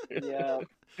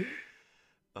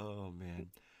 Oh man.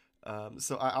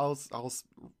 So I'll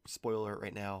spoil it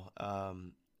right now.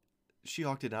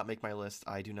 She-Hulk did not make my list.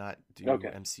 I do not do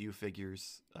MCU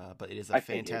figures, but it is a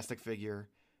fantastic figure.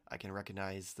 I can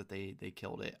recognize that they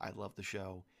killed it. I love the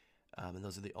show, and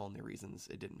those are the only reasons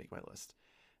it didn't make my list.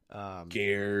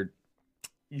 Scared.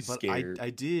 You scared? I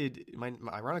did.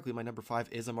 Ironically, my number 5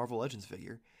 is a Marvel Legends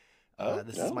figure.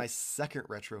 This is my second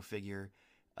retro figure.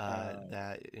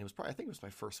 That it was probably, I think it was my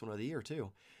first one of the year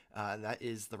too. And that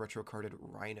is the retro carded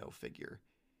Rhino figure.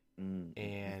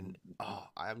 And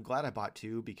I'm glad I bought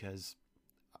two because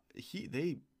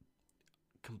they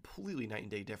completely night and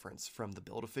day difference from the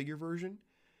Build-A-Figure version.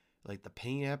 Like the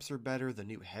paint apps are better, the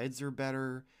new heads are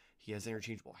better. He has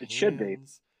interchangeable hands. It should be.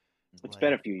 It's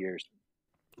been a few years.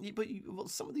 But well,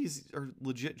 some of these are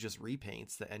legit just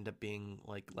repaints that end up being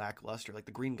like lackluster. Like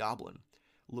the Green Goblin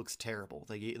looks terrible.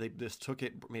 They just took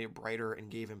it, made it brighter, and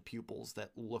gave him pupils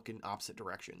that look in opposite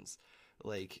directions.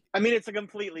 Like, I mean, it's a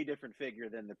completely different figure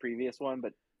than the previous one,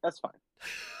 but that's fine.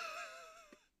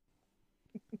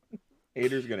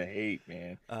 Haters gonna hate,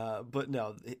 man. But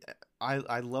no,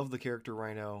 I love the character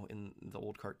Rhino in the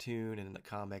old cartoon and in the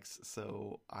comics,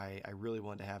 so I really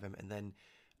wanted to have him. And then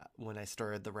when I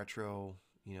started the retro,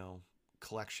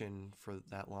 collection for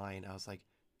that line, I was like,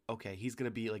 okay, he's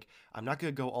gonna be like, I'm not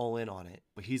gonna go all in on it,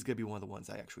 but he's gonna be one of the ones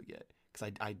I actually get,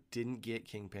 because I didn't get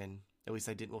Kingpin. At least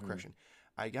I didn't. Well, correction,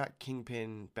 I got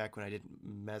Kingpin back when I did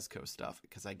Mezco stuff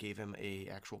because I gave him a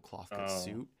actual cloth cut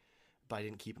suit, but I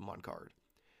didn't keep him on card.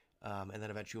 And then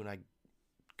eventually when I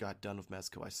got done with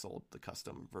Mezco, I sold the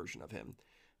custom version of him.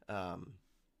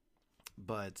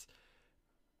 But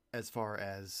as far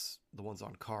as the ones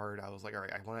on card, I was like, all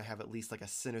right, I want to have at least like a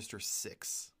Sinister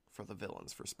 6 for the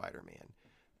villains for Spider-Man.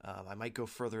 I might go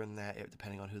further than that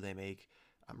depending on who they make.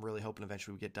 I'm really hoping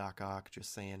eventually we get Doc Ock,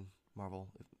 just saying. Marvel,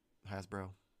 Hasbro,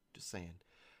 just saying.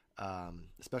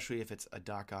 Especially if it's a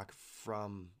Doc Ock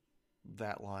from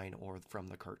that line or from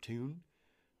the cartoon.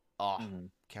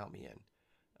 Count me in.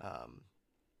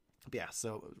 But yeah,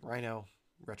 so Rhino,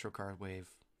 Retro Card Wave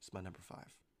is my number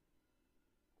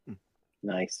 5.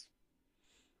 Nice.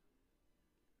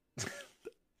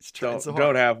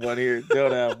 Don't have one here.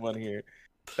 Don't have one here.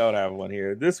 Don't have one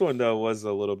here. This one though was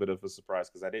a little bit of a surprise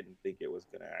because I didn't think it was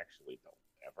gonna actually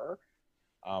deliver.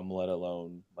 Let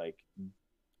alone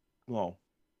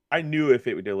I knew if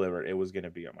it would deliver, it was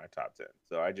gonna be on my top 10.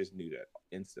 So I just knew that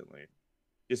instantly.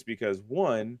 Just because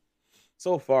one,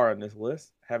 so far on this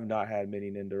list, have not had many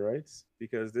Nendoroids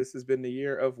because this has been the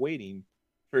year of waiting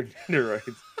for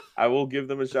Nendoroids. I will give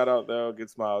them a shout out though. Good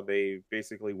Smile. They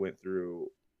basically went through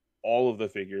all of the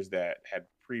figures that had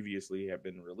previously have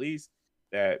been released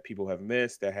that people have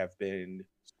missed, that have been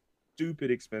stupid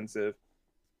expensive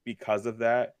because of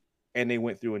that, and they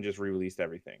went through and just re-released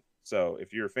everything. So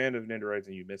if you're a fan of Nendoroids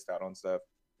and you missed out on stuff,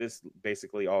 this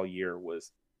basically all year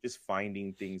was just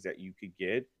finding things that you could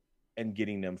get and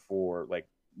getting them for like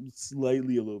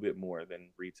slightly a little bit more than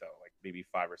retail, like maybe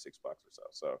 $5 or $6 or so.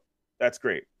 So that's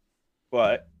great.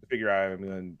 But the figure I am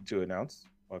going to announce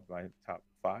of my top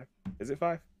 5, is it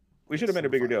 5? We should have made a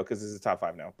bigger deal because this is top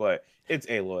 5 now, but it's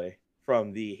Aloy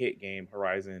from the hit game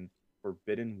Horizon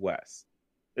Forbidden West.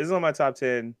 This is on my top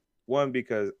 10. One,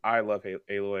 because I love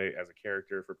Aloy as a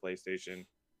character for PlayStation.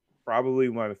 Probably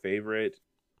my favorite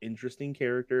interesting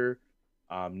character,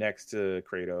 next to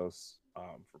Kratos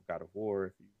from God of War,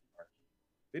 if you are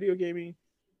video gaming.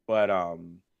 But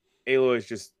Aloy has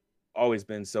just always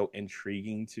been so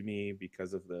intriguing to me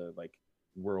because of the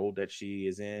world that she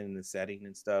is in, the setting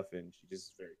and stuff, and she's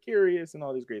just very curious and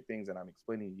all these great things. And I'm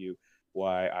explaining to you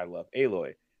why I love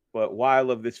Aloy. But why I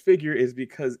love this figure is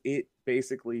because it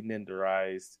basically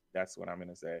Nendorized. That's what I'm going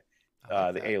to say.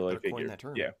 The Aloy figure.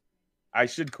 Yeah, I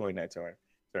should coin that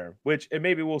term. Which, and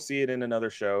maybe we'll see it in another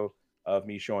show of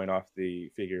me showing off the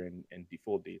figure in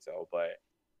full detail. But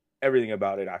everything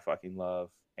about it I fucking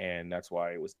love. And that's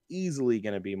why it was easily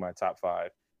going to be my top 5.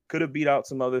 Could have beat out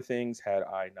some other things had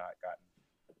I not gotten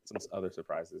some other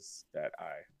surprises that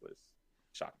I was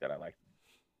shocked that I liked.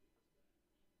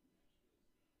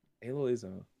 Aloy is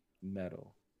a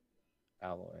metal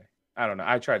alloy. I don't know.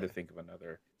 I tried to think of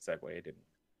another segue. It didn't.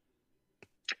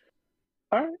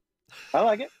 All right. I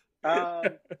like it.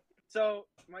 So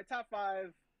my top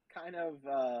 5 kind of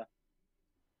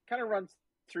runs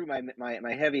through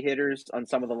my heavy hitters on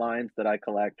some of the lines that I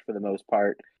collect for the most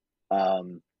part.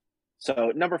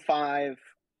 So number 5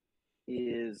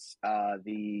 is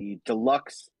the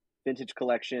deluxe vintage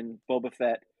collection Boba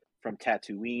Fett from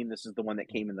Tatooine. This is the one that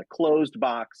came in the closed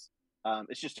box.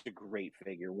 It's just a great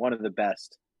figure. One of the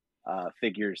best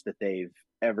figures that they've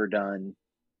ever done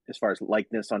as far as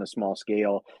likeness on a small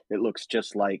scale. It looks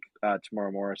just like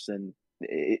Temuera Morrison.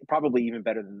 Probably even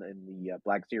better than the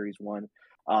Black Series one.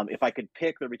 If I could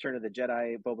pick the Return of the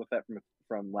Jedi Boba Fett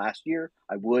from last year,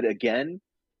 I would again,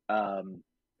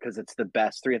 because it's the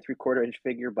best 3 3/4 inch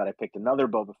figure. But I picked another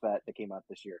Boba Fett that came out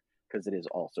this year because it is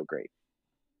also great.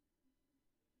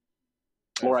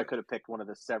 Or I could have picked one of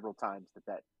the several times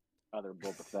that other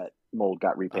Boba Fett mold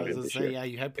got repainted this year. Yeah,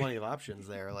 you had plenty of options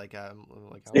there, like I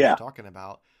was yeah. talking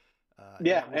about.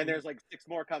 Yeah, and there's like 6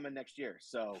 more coming next year.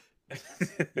 So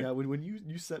yeah, when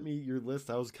you sent me your list,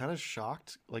 I was kind of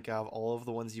shocked. Like out of all of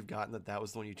the ones you've gotten, that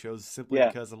was the one you chose, simply Yeah.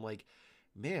 because I'm like,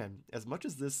 man, as much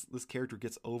as this character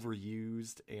gets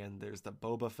overused and there's the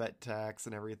Boba Fett tax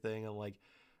and everything,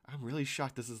 I'm really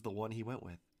shocked this is the one he went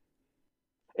with.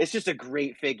 it's just a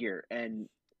great figure, and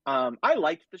I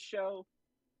liked the show.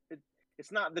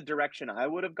 It's not the direction I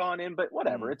would have gone in, but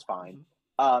whatever, Mm. it's fine.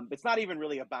 Mhm. It's not even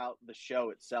really about the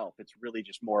show itself. It's really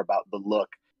just more about the look,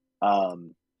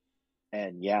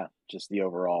 and yeah, just the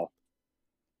overall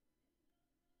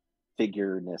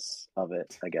figureness of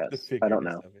it. I The guess I don't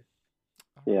figureness know. of it.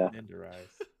 Yeah,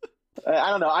 Tenderize. I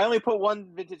don't know. I only put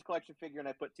one vintage collection figure, and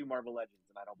I put 2 Marvel Legends,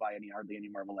 and I don't buy hardly any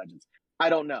Marvel Legends. I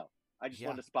don't know. I just Yeah.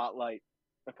 wanted to spotlight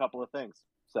a couple of things.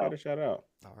 So Got a shout out.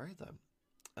 All right then.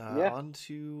 Yeah. On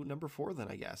to number 4 then,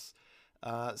 I guess.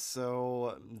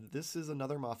 So this is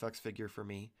another Mafex figure for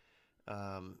me.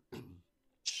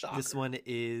 This one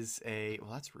is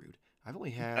well, that's rude. I've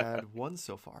only had one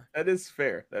so far. That is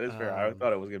fair. That is fair. I Um,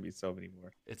 thought it was gonna be so many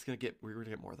more. We're gonna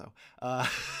get more though.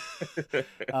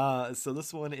 So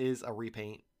this one is a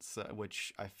repaint,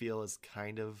 which I feel is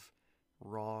kind of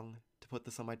wrong to put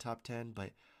this on my top 10,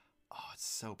 but oh, it's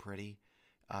so pretty.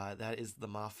 That is the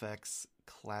Mafex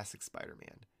Classic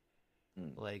Spider-Man.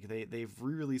 Like they've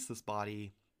re-released this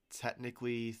body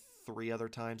technically 3 other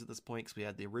times at this point, because we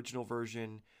had the original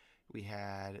version, we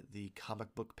had the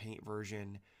comic book paint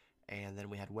version, and then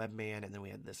we had Webman, and then we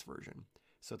had this version.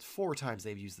 So it's 4 times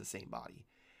they've used the same body.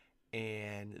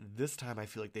 And this time I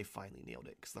feel like they finally nailed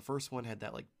it, because the first one had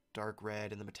that like dark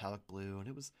red and the metallic blue, and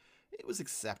it was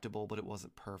acceptable, but it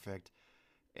wasn't perfect.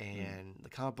 And the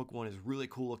comic book one is really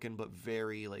cool looking, but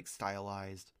very like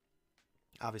stylized.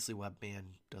 Obviously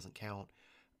Webman doesn't count.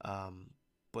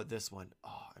 But this one,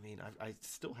 I mean, I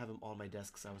still have him on my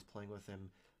desk because I was playing with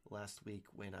him last week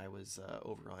when I was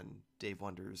over on Dave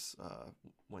Wonder's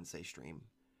Wednesday stream.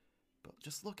 But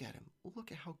just look at him.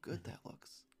 Look at how good that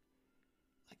looks.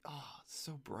 Like, it's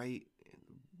so bright, and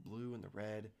the blue and the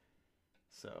red.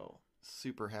 So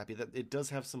super happy that it does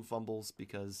have some fumbles,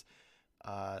 because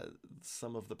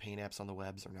some of the paint apps on the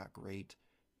webs are not great,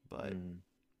 but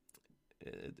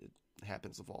it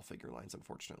happens with all figure lines,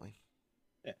 unfortunately.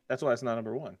 Yeah, that's why it's not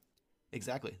number 1.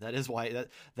 Exactly. That is why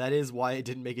it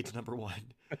didn't make it to number 1.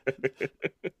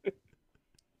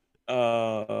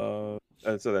 So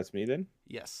that's me then.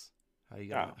 Yes. How you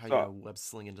gonna web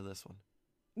sling into this one?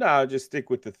 No, I'll just stick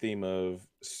with the theme of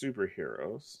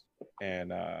superheroes.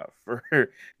 And for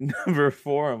number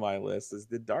 4 on my list is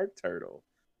the Dark Turtle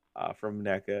from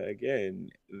NECA. Again,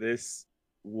 this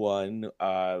one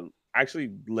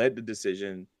actually led the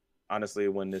decision, honestly,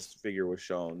 when this figure was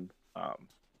shown,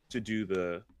 to do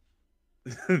the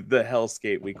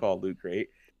hellscape we call Loot Crate.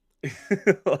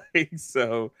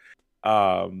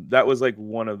 That was like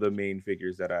one of the main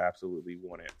figures that I absolutely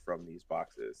wanted from these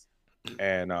boxes.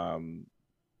 And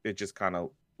it just kind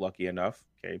of lucky enough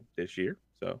came this year,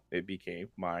 so it became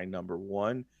my number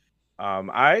 1.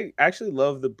 I actually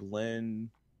love the blend.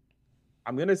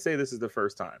 I'm gonna say this is the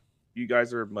first time. You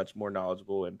guys are much more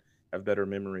knowledgeable and have better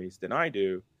memories than I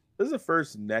do. This is the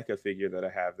first NECA figure that I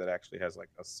have that actually has like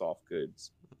a soft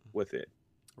goods with it.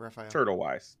 Raphael. Turtle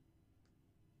wise.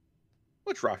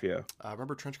 Which Raphael?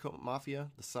 Remember Trenchcoat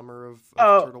Mafia, the summer of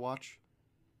Oh. Turtle Watch?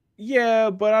 Yeah,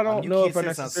 but I don't know if I it's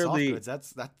not soft necessarily.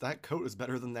 goods. That coat is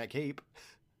better than that cape.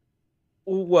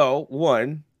 Well,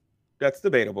 one, that's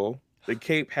debatable. The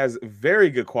cape has very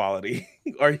good quality.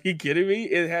 Are you kidding me?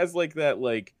 It has like that,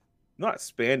 like, not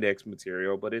spandex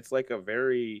material, but it's like a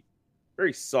very,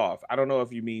 very soft. I don't know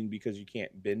if you mean because you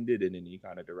can't bend it in any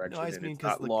kind of direction. No, I just and mean it's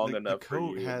not because long the enough for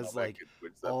coat you and has all that like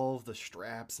good stuff. all of the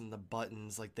straps and the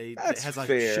buttons. Like it That's has like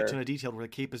a fair. shit ton of detail, where the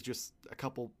cape is just a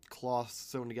couple cloths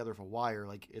sewn together with a wire.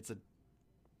 Like it's a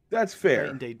That's night fair.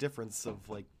 and day difference of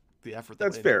like the effort that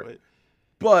That's went fair. into it.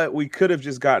 But we could have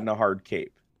just gotten a hard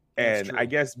cape. That's And I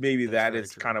true. guess maybe That's that very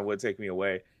is true. kind of what take me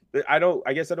away. I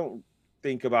guess I don't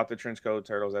think about the trench coat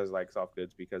turtles as like soft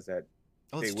goods because that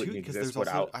Oh, they it's two wouldn't because exist there's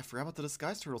also without. I forgot about the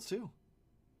disguise turtles too.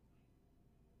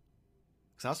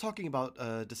 Because I was talking about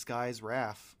disguise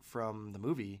Raph from the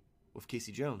movie with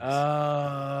Casey Jones.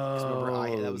 'Cause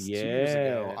remember, that was 2 years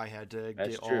ago. I had to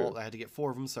That's get true. I had to get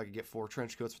 4 of them, so I could get 4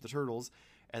 trench coats for the turtles.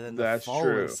 And then the That's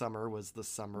following true. summer was the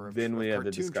summer of, Then we had the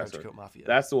cartoon Disguise trench coat mafia.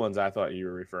 That's the ones I thought you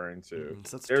were referring to.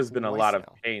 So that's There's been a twice lot of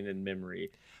now. pain and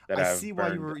memory that I I've see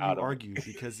why you burned out on. argued,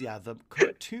 because yeah, the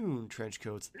cartoon trench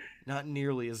coats not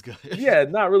nearly as good. Yeah,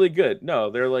 not really good. No,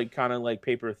 they're like kind of like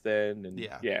paper thin, and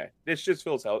Yeah. this just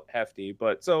feels hefty.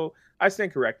 But so I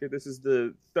stand corrected. This is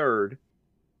the third,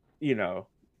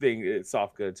 thing,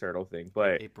 soft good turtle thing.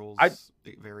 But April's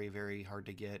very, very hard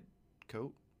to get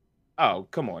coat. Oh,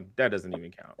 come on, that doesn't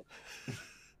even count.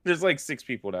 There's like 6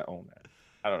 people that own that.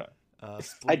 I don't know.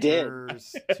 I did.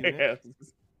 Splinter's tunic.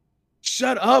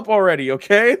 Shut up already,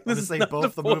 okay? I'm gonna say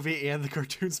both the movie and the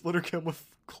cartoon Splinter come with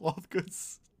cloth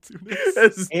goods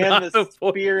That's And not the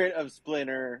point. spirit of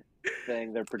Splinter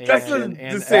thing, their That's protection. the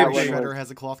and same Alex thing. Shredder has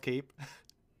a cloth cape.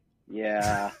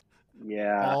 Yeah.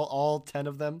 Yeah. All 10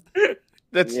 of them.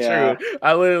 That's Yeah. true.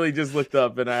 I literally just looked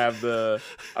up and I have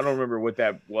I don't remember what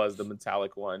that was, the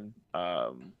metallic one.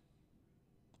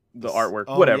 The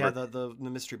artwork, whatever. Yeah, the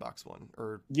mystery box one,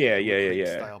 or Yeah.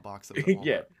 style box. Of the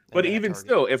Yeah. Walmart. But And even Target.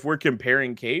 still, if we're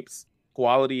comparing capes,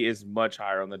 quality is much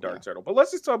higher on the Dark Turtle. But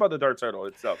let's just talk about the Dark Turtle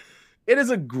itself. It is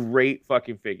a great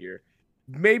fucking figure.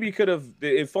 Maybe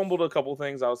it fumbled a couple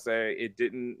things. I'll say it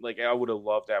didn't. Like, I would have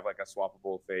loved to have like a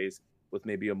swappable face with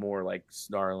maybe a more like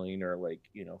snarling or like,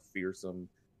 fearsome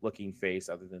looking face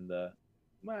other than the.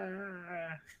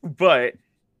 But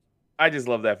I just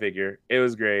love that figure. It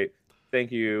was great.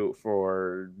 Thank you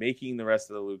for making the rest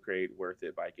of the Loot Crate worth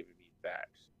it by giving me that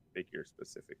figure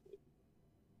specifically.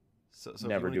 So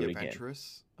Never if you do want it to get again.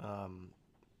 adventurous,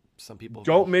 some people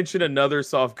Don't mention another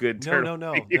soft good turtle.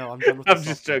 No. figure. I'm done with. I'm the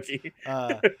just soft goods. joking.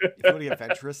 If you want to get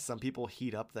adventurous, some people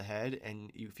heat up the head,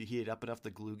 and if you heat it up enough, the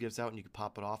glue gives out, and you can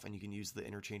pop it off, and you can use the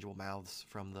interchangeable mouths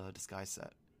from the disguise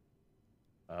set.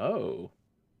 Oh.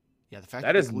 Yeah, the fact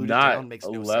That that is they glued not it down makes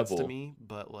a no sense to level. me.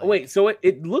 But like, Oh, wait, so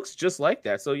it looks just like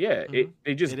that. So yeah, Mhm.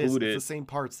 they just it is. glued It's it. the same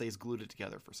parts. They just glued it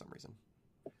together for some reason.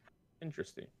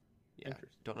 Interesting. Yeah,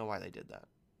 Interesting. don't know why they did that.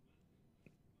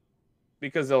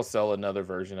 Because they'll sell another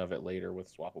version of it later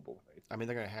with swappable face. I mean,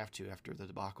 they're gonna have to after the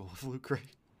debacle of Loot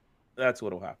Crate. That's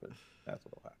what'll happen.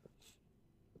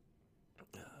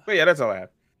 But yeah, that's all I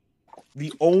have.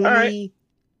 The only right.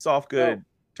 soft good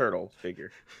turtle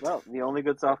figure. Well, the only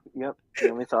good soft. Yep. The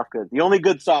only soft good. The only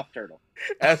good soft turtle.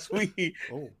 As we.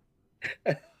 Oh,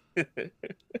 I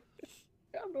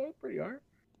don't know. It's pretty hard.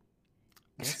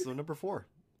 yeah, so number 4.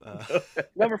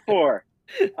 Number 4.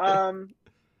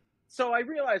 So I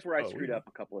realized where I Oh, screwed yeah. up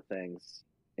a couple of things,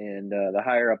 and the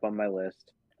higher up on my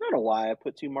list. I don't know why I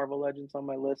put 2 Marvel Legends on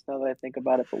my list. Now that I think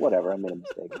about it, but whatever. I made a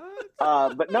mistake.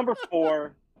 But number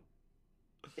 4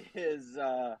 is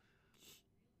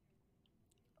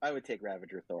I would take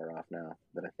Ravager Thor off now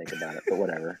that I think about it, but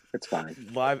whatever. It's fine.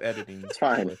 Live editing. It's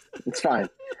fine. It's fine.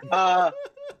 I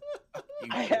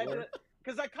had Thor. to,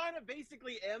 because I kind of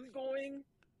basically am going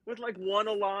with like 1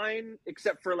 a line,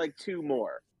 except for like 2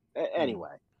 more.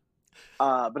 Anyway,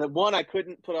 but one I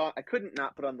couldn't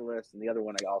not put on the list, and the other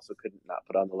one I also couldn't not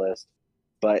put on the list.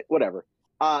 But whatever.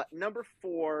 Number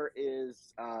 4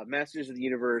 is Masters of the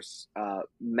Universe,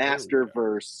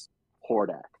 Masterverse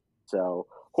Hordak. So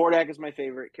Hordak is my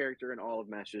favorite character in all of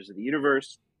Masters of the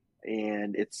Universe,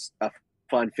 and it's a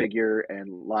fun figure and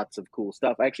lots of cool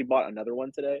stuff. I actually bought another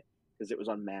one today because it was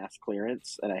on mass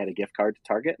clearance, and I had a gift card to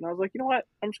Target, and I was like, you know what?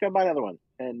 I'm just gonna buy another one.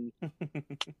 And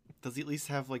Does he at least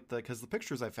have like because the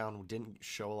pictures I found didn't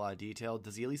show a lot of detail?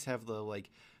 Does he at least have the like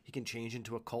he can change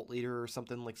into a cult leader or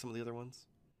something like some of the other ones?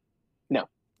 No.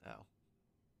 Oh.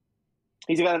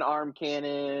 he's got an arm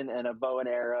cannon and a bow and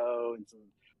arrow and some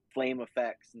flame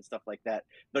effects and stuff like that.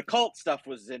 The cult stuff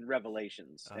was in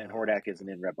Revelations, and Hordak isn't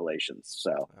in Revelations,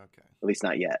 so Okay. at least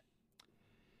not yet.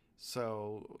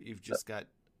 So you've just got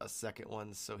a second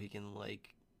one so he can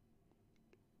like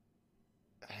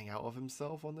hang out with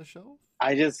himself on the shelf?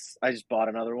 I just bought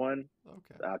another one.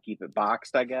 Okay. I'll keep it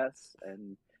boxed, I guess,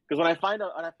 and because when I find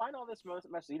all this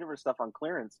Master Universe stuff on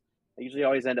clearance, I usually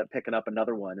always end up picking up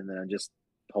another one, and then I'm just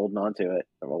holding on to it.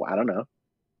 Well, I don't know.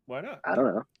 Why not? I don't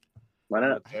know. Why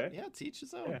not? Okay. Yeah, to each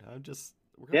his own. Yeah. I'm just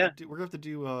we're gonna have to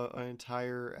do an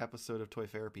entire episode of Toy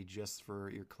Therapy just for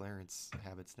your clearance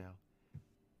habits now.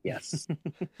 Yes,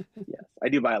 yes. I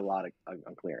do buy a lot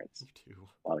on clearance. You too.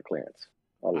 A lot of clearance.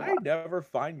 A lot. I never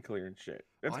find clearance shit.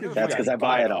 That's I never because That's find 'cause I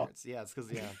buy it all. clearance. Yeah, it's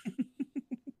because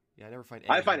yeah, I never find.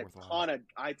 I find anything a worthwhile. ton of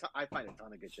I find a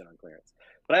ton of good shit on clearance,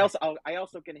 but I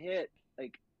also can hit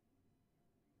like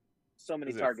so many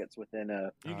Is it- targets within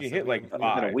a. You can So hit like within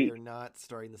five. a week. We're not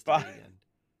starting this Five. debate again.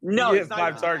 No, you it's hit not 5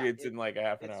 even that. targets in like a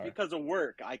half an It's hour. because of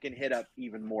work. I can hit up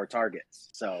even more targets.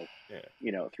 So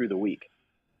Yeah. through the week.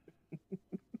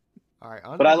 All right,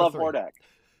 on But I number love 3. Hordak.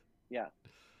 Yeah.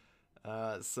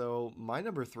 So my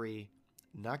number 3,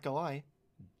 not gonna lie,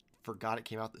 forgot it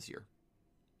came out this year.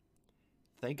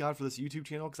 Thank God for this YouTube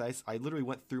channel because I literally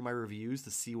went through my reviews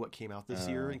to see what came out this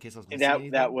year in case I was missing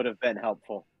anything. That would have been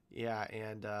helpful. Yeah,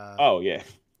 and Oh yeah,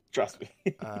 trust me.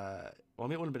 well, I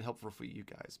mean, it would have been helpful for you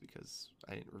guys because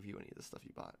I didn't review any of the stuff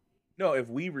you bought. No, if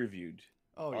we reviewed,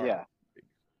 Oh All Yeah.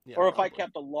 Yeah, or if I probably.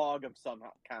 kept a log of some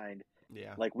kind,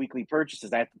 Yeah. like weekly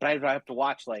purchases. I have to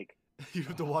watch like You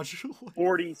have to watch.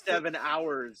 47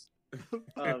 hours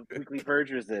of weekly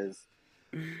purchases.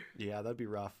 Yeah, that'd be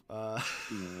rough.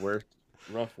 Worth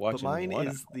rough But watching mine one.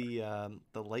 is the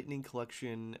Lightning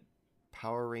Collection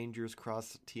Power Rangers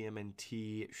Cross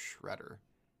TMNT Shredder.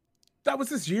 That was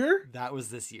this year? That was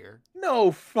this year.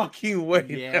 No fucking way.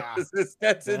 Yeah. That's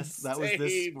insane. That was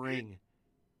this spring.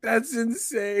 That's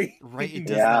insane. Right? It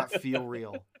does Yeah. not feel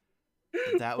real.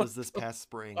 That was this past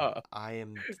spring. fuck? I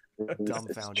am It's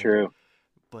dumbfounded. true.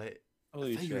 But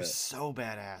Holy the figure shit. is so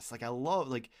badass. Like I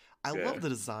love Yeah. love the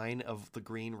design of the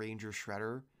Green Ranger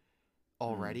Shredder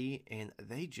already, and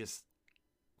they just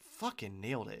fucking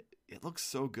nailed it. It looks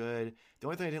so good. The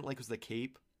only thing I didn't like was the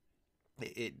cape.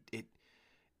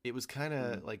 It was kind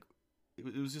of like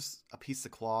it was just a piece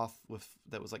of cloth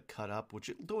that was like cut up, which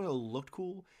it don't know, looked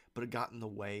cool, but it got in the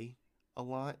way a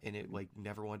lot, and it like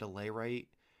never wanted to lay right.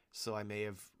 So I may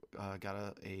have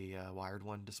got a wired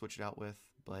one to switch it out with,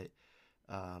 but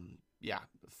yeah,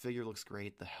 the figure looks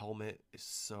great. The helmet is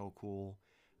so cool.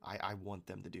 I want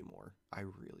them to do more. I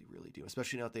really, really do.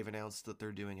 Especially now that they've announced that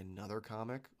they're doing another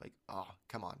comic. Like, oh,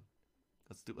 come on,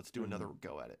 let's do another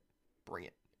go at it. Bring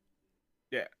it.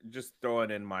 Yeah, just throwing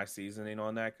in my seasoning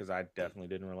on that because I definitely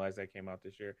didn't realize that came out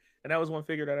this year, and that was one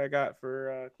figure that I got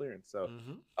for clearance. So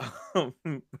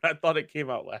I thought it came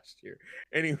out last year.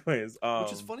 Anyways,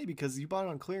 Which is funny because you bought it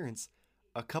on clearance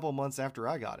a couple months after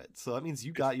I got it, so that means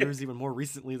you got yours even more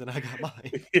recently than I got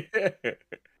mine. Yeah.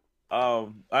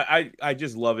 I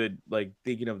just love it. Like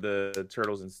thinking of the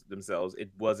turtles themselves,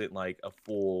 it wasn't like a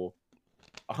full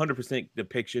 100%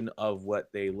 depiction of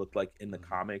what they looked like in the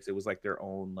comics. It was like their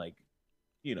own like,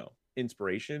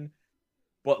 inspiration.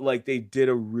 But like they did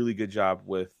a really good job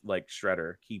with like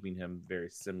Shredder, keeping him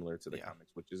very similar to the comics,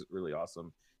 which is really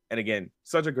awesome. And again,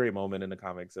 such a great moment in the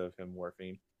comics of him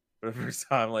morphing for the first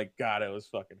time. Like, God, it was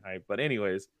fucking hype. But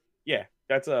anyways, yeah,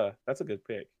 that's a good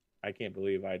pick. I can't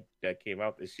believe that came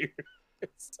out this year.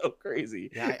 It's so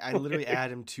crazy. Yeah, I literally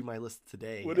added him to my list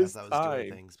today as I was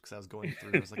doing things because I was going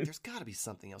through. I was like, there's got to be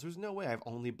something else. There's no way I've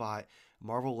only bought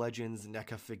Marvel Legends,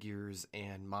 NECA figures,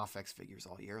 and Mafex figures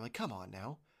all year. Like, come on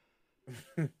now.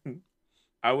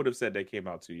 I would have said they came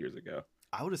out 2 years ago.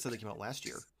 I would have said they came out last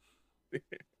year.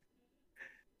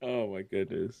 Oh my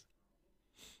goodness.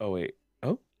 Oh wait.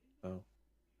 Oh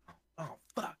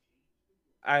fuck.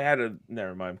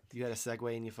 Never mind. You had a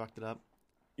segue and you fucked it up.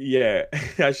 Yeah,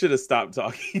 I should have stopped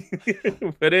talking.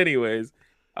 But anyways,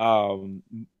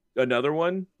 another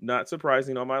one, not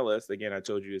surprising on my list. Again, I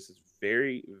told you this is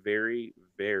very, very,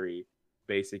 very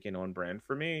basic and on brand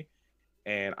for me.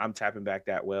 And I'm tapping back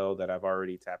that well that I've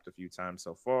already tapped a few times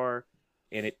so far.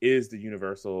 And it is the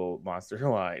Universal Monster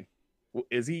line.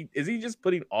 Is he just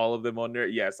putting all of them on there?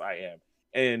 Yes, I am.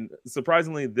 And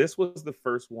surprisingly, this was the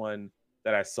first one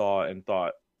that I saw and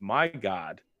thought, my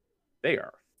God, they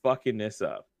are fucking this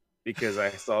up. Because I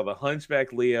saw the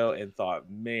Hunchback Leo and thought,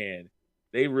 man,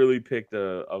 they really picked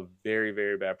a very,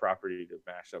 very bad property to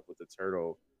mash up with the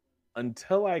turtle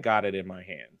until I got it in my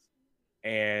hands.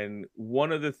 And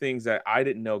one of the things that I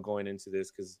didn't know going into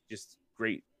this, because just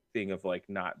great thing of like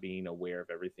not being aware of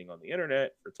everything on the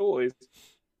internet for toys,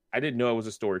 I didn't know it was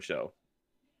a storage show.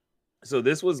 So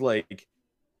this was like,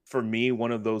 for me,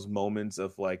 one of those moments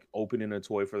of like opening a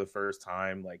toy for the first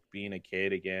time, like being a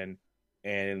kid again,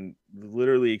 and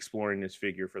literally exploring this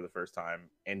figure for the first time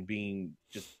and being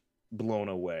just blown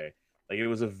away. Like it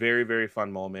was a very, very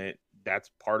fun moment. That's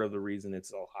part of the reason it's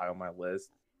so high on my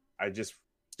list. I just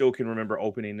still can remember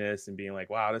opening this and being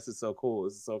like, wow, this is so cool.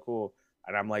 This is so cool.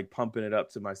 And I'm like pumping it up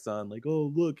to my son, like,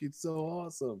 oh, look, it's so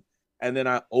awesome. And then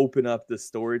I open up the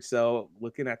storage cell,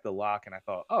 looking at the lock, and I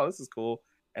thought, oh, this is cool.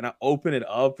 And I open it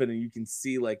up, and you can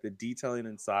see like the detailing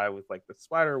inside with like the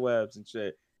spider webs and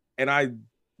shit. And I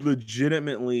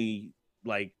legitimately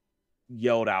like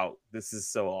yelled out, this is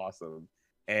so awesome.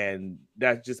 And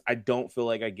that just, I don't feel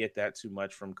like I get that too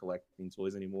much from collecting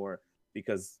toys anymore,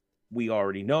 because we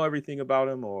already know everything about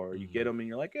them, or you get them and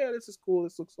you're like, yeah, this is cool,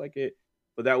 this looks like it.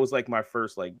 But that was like my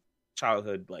first like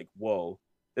childhood like, whoa,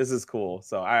 this is cool.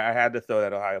 So I had to throw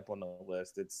that high up on the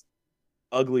list. It's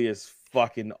ugly as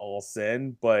fucking all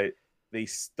sin, but they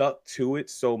stuck to it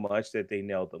so much that they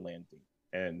nailed the landing,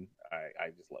 and I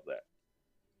just love that.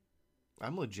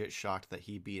 I'm legit shocked that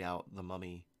he beat out the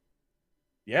Mummy.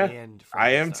 Yeah, and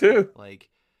I am too. Like,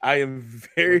 I am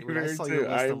very, when very I saw too. your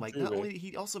list, I I'm am like, too, not man. only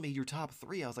he also made your top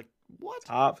 3. I was like, what?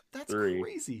 Top That's 3.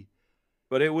 crazy.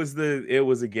 But it was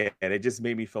again, it just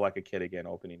made me feel like a kid again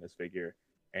opening this figure,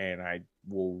 and I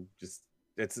will just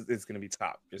it's gonna be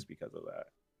top just because of that.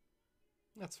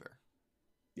 That's fair.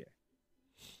 Yeah.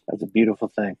 That's a beautiful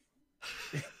thing.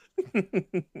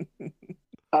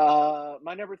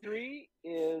 My number 3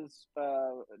 is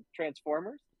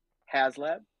Transformers,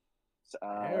 HasLab.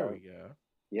 There we go.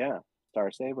 Yeah,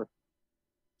 Star Saber.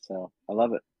 So I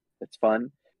love it. It's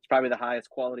fun. It's probably the highest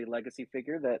quality legacy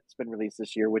figure that's been released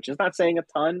this year, which is not saying a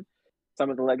ton. Some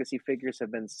of the legacy figures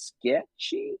have been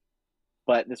sketchy,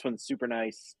 but this one's super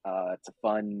nice. It's a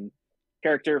fun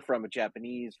character from the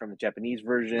Japanese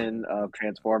version of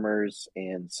Transformers,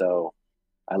 and so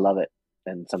I love it.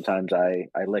 And sometimes I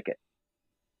lick it.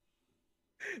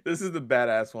 This is the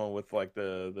badass one with like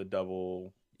the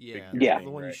double. Yeah, Yeah. the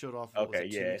one you right? showed off. Okay,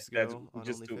 2 yeah, weeks that's ago on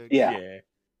just OnlyFigs? Yeah.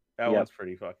 That Yep. one's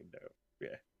pretty fucking dope.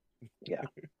 Yeah.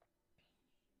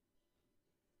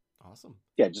 Awesome.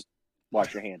 Yeah, just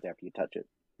wash your hands after you touch it.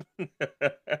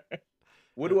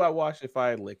 What do I wash if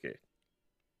I lick it?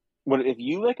 What if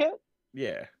you lick it?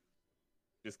 Yeah,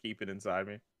 just keep it inside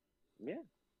me. Yeah,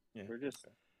 Yeah, we're just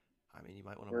I mean, you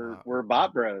might want to. we're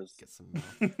bot bros. Get some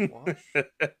mouthwash.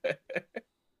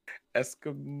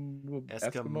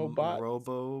 Eskimo bots?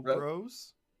 Robo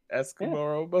Bros. Eskimo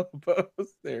Robo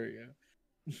Bros. There we go.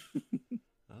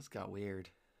 Those got weird.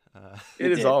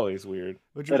 It is did. always weird.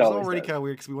 Which It was always already does. kind of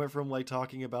weird because we went from like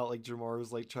talking about like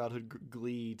Jamar's like childhood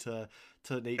glee to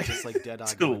Nate just like dead eye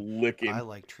To going, licking. I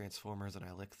like Transformers and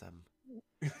I lick them.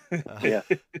 Yeah.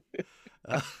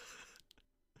 Uh,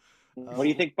 What do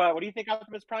you think? What do you think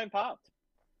Optimus Prime popped?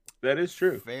 That is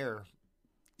true. Fair.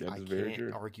 That I is very can't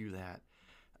true. argue that.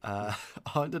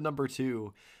 On to number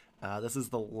 2. This is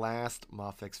the last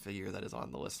Mafex figure that is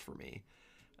on the list for me.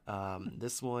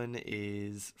 This one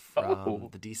is from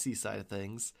the DC side of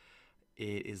things.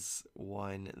 It is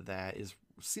one that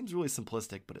seems really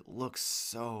simplistic, but it looks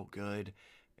so good.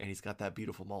 And he's got that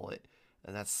beautiful mullet.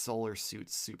 And that's Solar Suit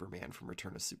Superman from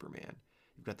Return of Superman.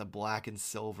 You've got the black and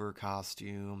silver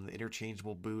costume, the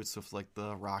interchangeable boots with like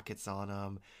the rockets on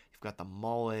them. You've got the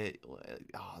mullet,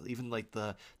 even like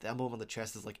the emblem on the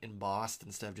chest is like embossed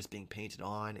instead of just being painted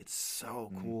on. It's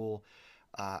so cool.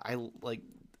 I like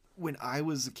when I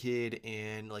was a kid,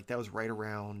 and like that was right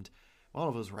around. Well, I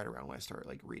don't know if it was right around when I started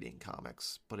like reading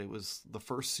comics, but it was the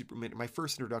first Superman. My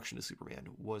first introduction to Superman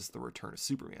was the Return of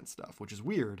Superman stuff, which is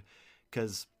weird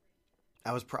because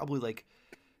I was probably like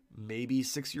maybe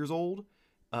 6 years old.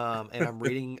 And I'm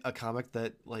reading a comic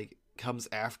that like comes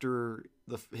after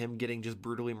him getting just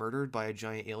brutally murdered by a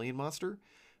giant alien monster.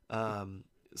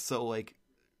 So like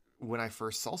when I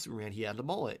first saw Superman, he had the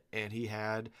mullet and he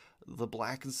had the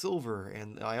black and silver.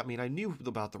 And I mean, I knew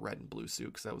about the red and blue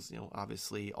suit because that was,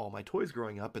 obviously all my toys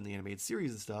growing up in the animated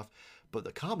series and stuff. But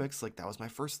the comics, like that was my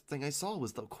first thing I saw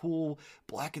was the cool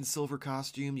black and silver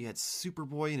costume. You had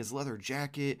Superboy in his leather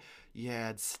jacket. You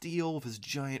had Steel with his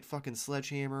giant fucking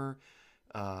sledgehammer.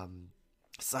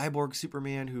 Cyborg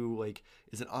Superman, who like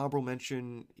is an honorable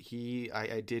mention.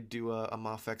 I did do a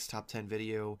Mafex top 10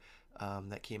 video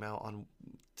that came out on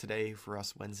today for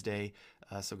us Wednesday,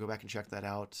 so go back and check that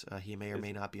out. He may or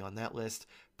may not be on that list.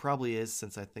 Probably is,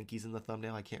 since I think he's in the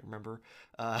thumbnail. I can't remember.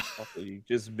 Also, you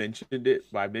just mentioned it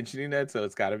by mentioning that, so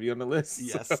it's got to be on the list.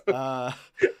 Yes.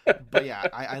 But yeah,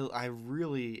 I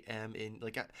really am in,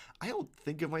 like, I don't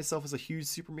think of myself as a huge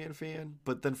Superman fan,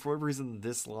 but then for whatever reason,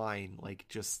 this line, like,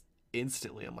 just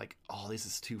instantly I'm like, oh, this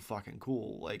is too fucking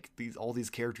cool. Like, all these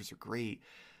characters are great.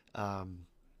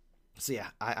 So yeah,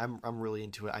 I'm really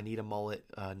into it. I need a mullet,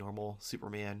 normal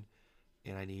Superman,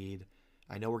 and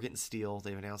I know we're getting Steel.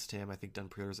 They've announced him. I think done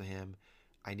pre-orders of him.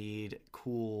 I need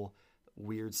cool,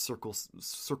 weird circle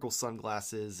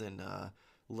sunglasses and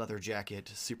leather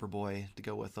jacket Superboy to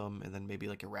go with them, and then maybe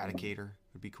like Eradicator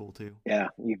would be cool too. Yeah,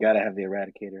 you gotta have the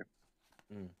Eradicator.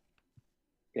 Mm.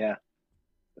 Yeah,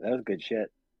 that was good shit.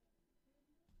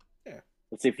 Yeah.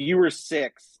 Let's see. If you were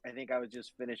 6, I think I was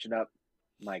just finishing up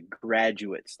my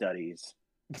graduate studies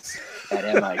at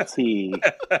MIT.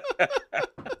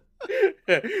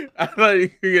 I thought you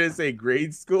were gonna say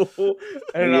grade school,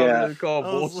 and I was gonna call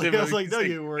I was bullshit. like- I was like, when no, say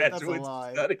you weren't. That's a graduate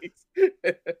lie. studies.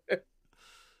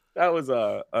 That was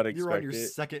unexpected. You're on your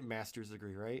second master's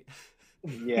degree, right?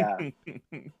 Yeah,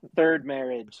 3rd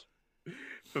marriage.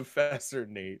 Professor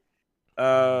Nate.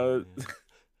 Man.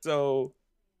 So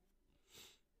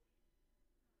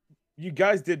you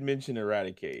guys did mention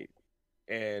Eradicate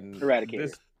and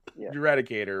Eradicator. Yeah.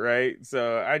 Eradicator, right?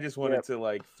 So I just wanted to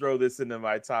like throw this into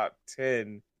my top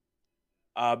 10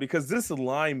 because this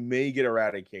line may get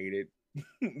eradicated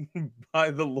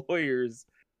by the lawyers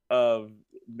of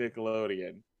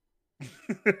Nickelodeon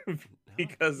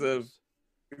because of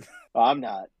Oh, I'm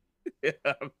not.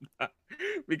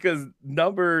 because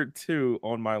number 2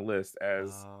 on my list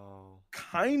as Oh.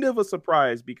 kind of a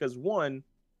surprise because one,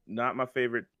 not my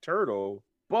favorite turtle,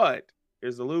 but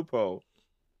Here's the loophole.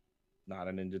 Not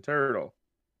a Ninja Turtle.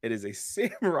 It is a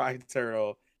samurai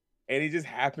turtle, and he just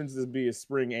happens to be a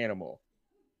spring animal.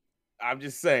 I'm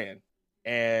just saying.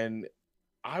 And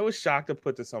I was shocked to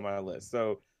put this on my list.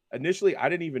 So initially, I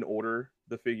didn't even order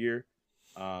the figure.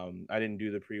 I didn't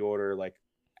do the pre-order like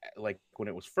when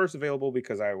it was first available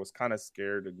because I was kind of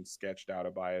scared and sketched out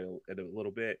to buy it a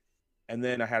little bit. And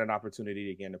then I had an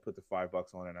opportunity again to put the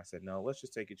 $5 on it. And I said, no, let's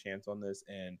just take a chance on this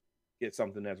and get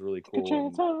something that's really cool. Take a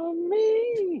chance on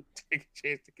me. Take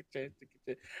a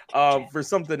chance. For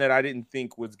something that I didn't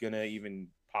think was gonna even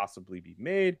possibly be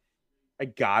made. I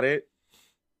got it.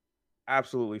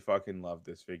 Absolutely fucking love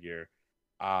this figure.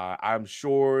 I'm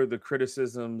sure the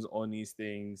criticisms on these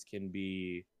things can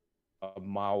be a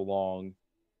mile long.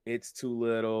 It's too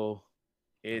little.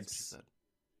 It's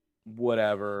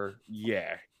whatever.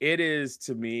 Yeah, it is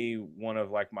to me one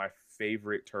of like my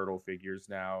favorite turtle figures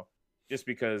now, just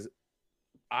because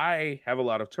I have a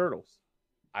lot of turtles.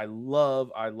 I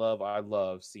love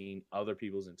seeing other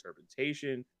people's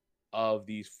interpretation of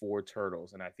these 4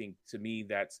 turtles. And I think to me,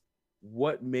 that's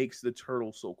what makes the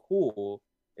turtle so cool,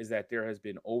 is that there has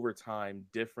been over time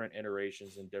different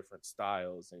iterations and different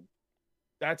styles. And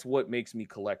that's what makes me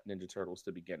collect Ninja Turtles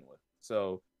to begin with.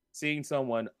 So seeing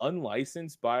someone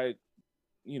unlicensed by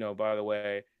the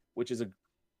way, which is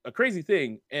a crazy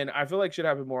thing. And I feel like should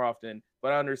happen more often,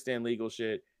 but I understand legal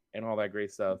shit and all that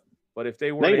great stuff. But if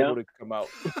they weren't able to come out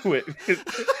with,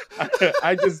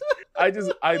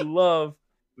 I love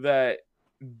that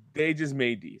they just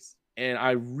made these. And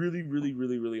I really, really,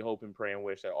 really, really hope and pray and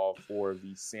wish that all 4 of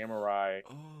these samurai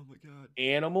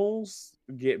animals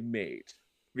get made.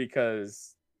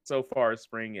 Because so far,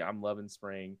 spring, I'm loving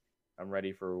spring. I'm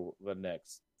ready for the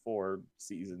next 4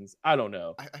 seasons. I don't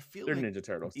know. I feel they're like Ninja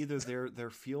Turtles. Either they're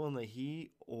feeling the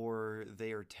heat or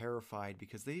they are terrified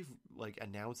because they've like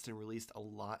announced and released a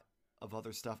lot of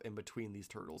other stuff in between these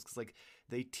turtles. Because like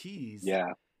they teased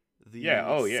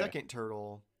the second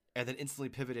turtle and then instantly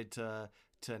pivoted to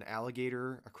an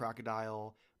alligator, a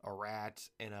crocodile, a rat,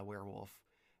 and a werewolf.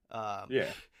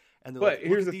 And but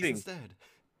here's the thing. Instead.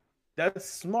 That's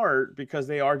smart because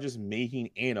they are just making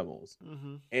animals,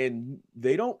 and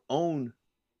they don't own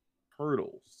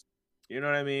turtles. You know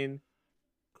what I mean?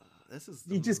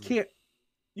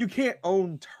 You can't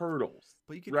own turtles.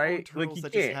 But you can right? own turtles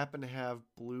that just happen to have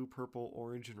blue, purple,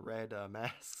 orange, and red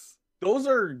masks. Those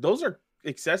are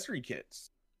accessory kits.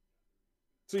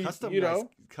 So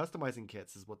customizing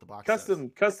kits is what the box says.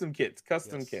 Custom kits. That's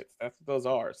what those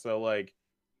are. So like,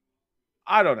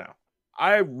 I don't know.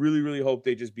 I really, really hope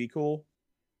they just be cool.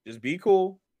 Just be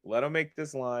cool. Let them make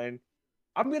this line.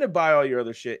 I'm going to buy all your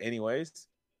other shit anyways. Just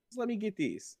let me get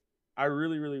these. I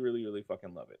really, really, really, really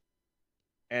fucking love it.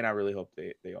 And I really hope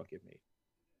they all give me.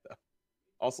 So.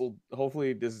 Also,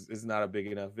 hopefully this is not a big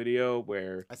enough video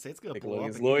where I say it's going to blow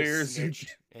up lawyers and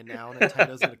now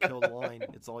Nintendo's going to kill the line.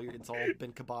 It's all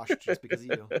been kiboshed just because of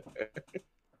you.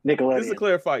 Nickelodeon. Just to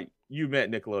clarify, you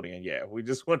meant Nickelodeon. Yeah, we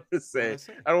just wanted to say.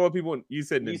 I don't want people. You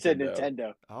said Nintendo. You said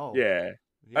Nintendo. Oh, yeah.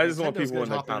 I just want people in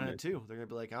the comments comments too. They're gonna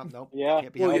be like, "Oh, nope, yeah."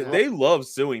 Can't be they love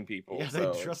suing people. Yeah,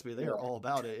 so. trust me, they are all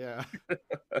about it. Yeah. That's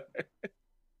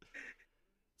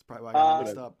probably why I got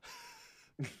messed up.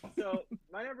 So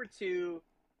my number 2.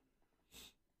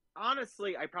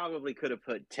 Honestly, I probably could have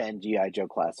put 10 G.I. Joe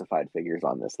classified figures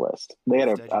on this list. They had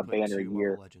a banner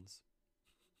year. Legends.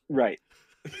 Right.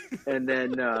 And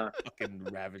then fucking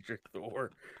Ravager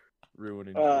Thor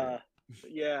ruining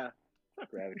yeah, fuck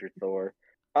Ravager Thor.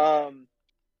 I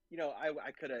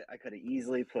could have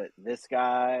easily put this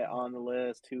guy on the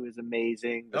list, who is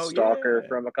amazing. The Stalker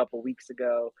from a couple weeks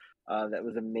ago, that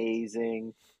was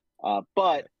amazing.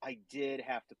 But I did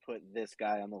have to put this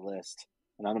guy on the list,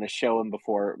 and I'm going to show him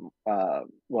before.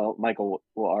 Michael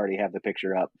will already have the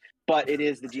picture up, but it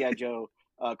is the G.I. Joe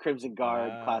Crimson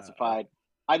Guard classified.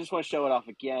 I just want to show it off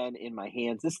again in my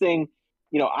hands. This thing,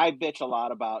 I bitch a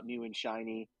lot about new and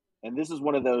shiny, and this is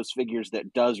one of those figures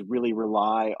that does really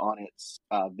rely on its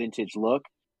vintage look,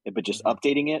 but just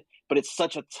updating it. But it's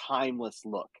such a timeless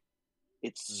look.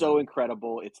 It's so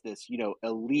incredible. It's this,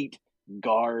 elite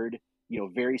guard,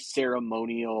 very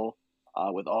ceremonial,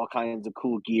 with all kinds of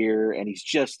cool gear, and he's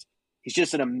just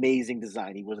an amazing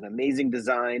design. He was an amazing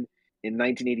design in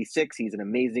 1986. He's an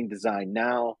amazing design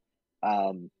now.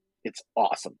 It's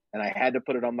awesome, and I had to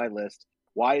put it on my list.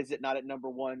 Why is it not at number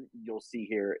 1? You'll see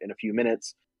here in a few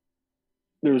minutes.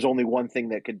 There was only one thing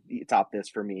that could top this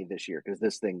for me this year, because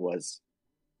this thing was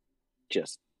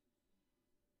just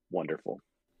wonderful.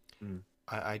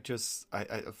 I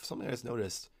something I just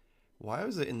noticed. Why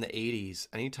was it in the 80s?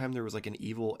 Anytime there was like an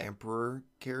evil emperor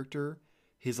character,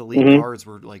 his elite guards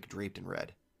were like draped in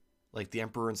red. Like the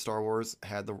Emperor in Star Wars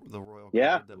had the royal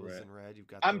Yeah. card that was Right. in red. You've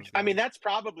got. I those mean, there. that's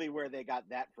probably where they got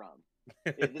that from.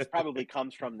 This probably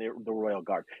comes from the Royal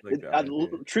Guard. Like the idea.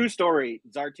 True story.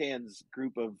 Zartan's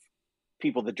group of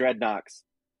people, the Dreadnoks,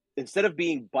 instead of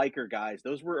being biker guys,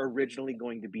 those were originally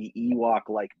going to be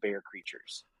Ewok-like bear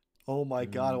creatures. Oh my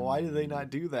God! Why did they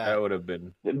not do that? That would have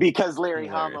been Because Larry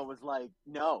hilarious. Hama was like,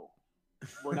 "No,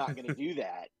 we're not going to do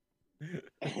that."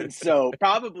 And so,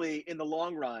 probably in the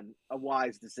long run, a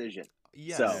wise decision.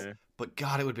 Yes, So- but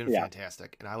God, it would have been Yeah.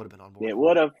 fantastic, and I would have been on board. It for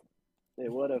would have.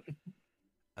 It would have.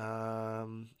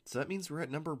 So that means we're at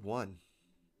number 1.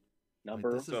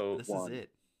 Number This is one.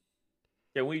 it.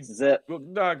 Can we? This is it. Well,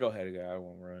 no, go ahead. I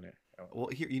won't run it. Well,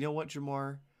 here, you know what,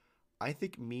 Jamar? I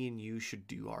think me and you should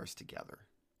do ours together.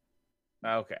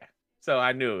 Okay. So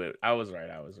I knew it. I was right.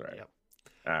 Yep.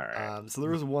 All right. So there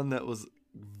was one that was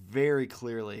very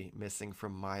clearly missing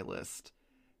from my list,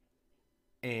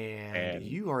 and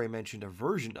you already mentioned a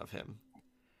version of him.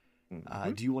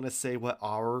 Mhm. Do you want to say what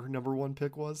our number 1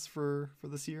 pick was for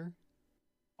this year?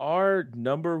 Our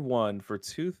number 1 for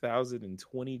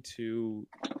 2022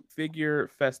 Figure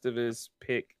Festivus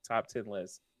pick top 10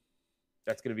 list.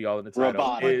 That's going to be all in the title.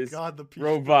 Roboto. Is God, the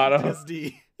Roboto.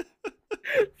 PTSD.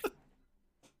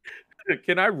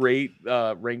 Can I rank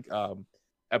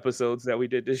episodes that we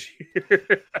did this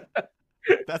year?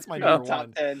 That's my No. number Top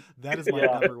 1. 10. That is my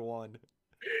Yeah. number 1.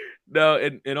 No,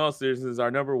 in all seriousness,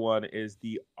 our number 1 is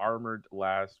the Armored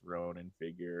Last Ronin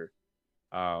figure.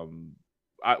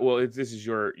 This is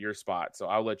your spot, so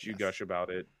I'll let you Yes. gush about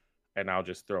it, and I'll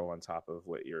just throw on top of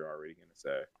what you're already gonna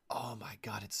say. Oh my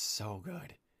God, it's so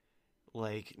good.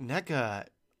 Like NECA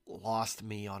lost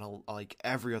me on like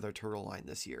every other turtle line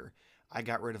this year. I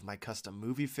got rid of my custom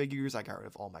movie figures. I got rid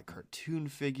of all my cartoon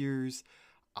figures.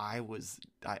 I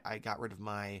got rid of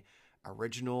my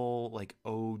original like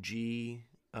OG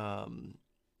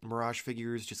Mirage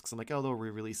figures just because I'm like, oh, they'll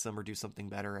re-release them or do something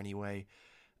better anyway.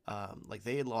 Like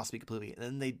they had lost me completely, and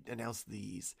then they announced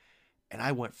these, and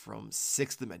I went from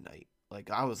 6 to midnight. Like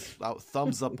I was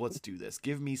thumbs up, let's do this.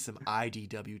 Give me some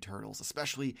IDW Turtles,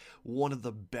 especially one of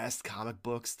the best comic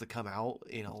books to come out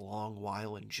in a long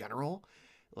while in general.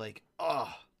 Like,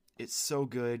 oh, it's so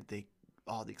good.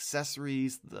 All the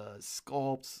accessories, the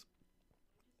sculpts,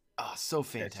 so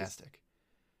fantastic.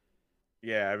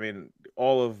 Yeah, I mean,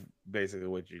 all of basically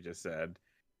what you just said.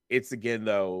 It's again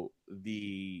though,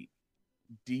 the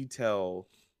detail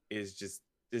is just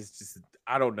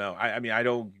I don't know. I mean, I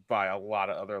don't buy a lot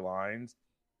of other lines,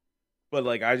 but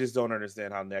like I just don't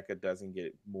understand how NECA doesn't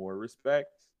get more respect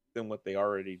than what they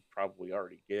probably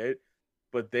already get.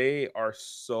 But they are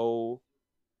so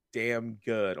damn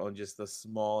good on just the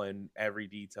small and every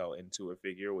detail into a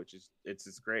figure, which is it's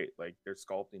just great. Like their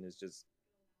sculpting is just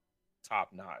top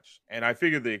notch. And I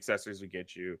figured the accessories would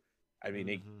get you. I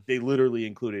mean, they literally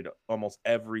included almost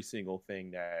every single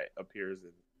thing that appears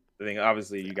in the thing.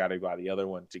 Obviously, you got to buy the other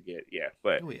one to get,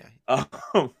 but Oh yeah,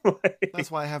 that's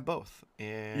why I have both.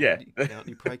 And Yeah.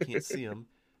 you probably can't see them,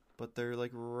 but they're like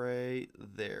right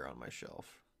there on my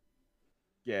shelf.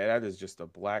 yeah, that is just a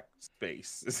black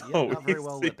space. is Yeah, all not we very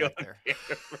well see lit back on there.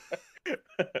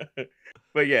 camera.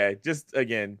 But yeah, just a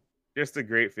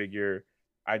great figure.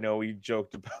 I know we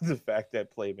joked about the fact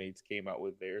that Playmates came out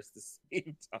with theirs the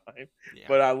same time, Yeah.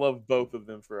 but I love both of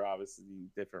them for obviously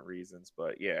different reasons.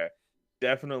 But yeah,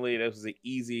 definitely that was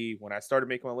when I started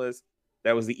making my list,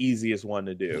 that was the easiest one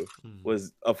to do.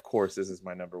 Was, of course, this is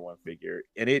my number 1 figure,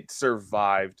 and it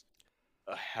survived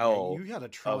a hell. You had a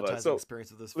of traumatizing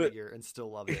experience with this figure and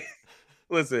still love it.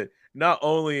 Listen, not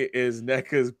only is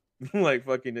NECA's like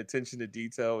fucking attention to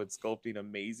detail and sculpting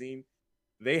amazing,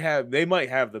 they might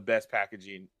have the best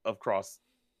packaging across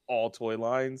all toy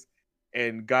lines.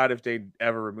 And God, if they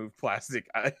ever removed plastic,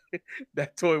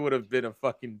 that toy would have been a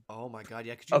fucking Oh my God,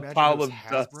 yeah! Could you a imagine pile those of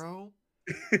dust. Hasbro?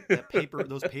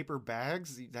 Those paper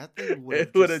bags. That thing would It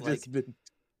have would just, have just been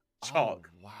chalk.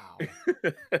 Oh, wow. I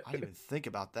didn't even think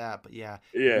about that, but yeah,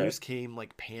 Yeah. yours came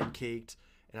like pancaked,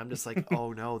 and I'm just like,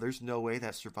 oh no, there's no way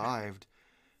that survived.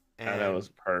 And that was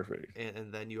perfect.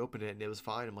 And then you open it and it was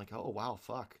fine. I'm like, oh wow,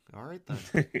 fuck. All right then.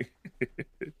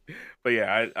 But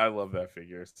yeah, I love that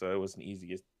figure. So it was an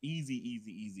easy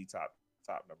top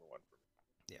number 1 for me.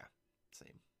 Yeah,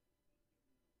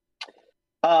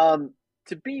 same.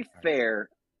 To be fair,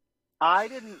 I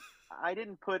didn't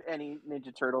put any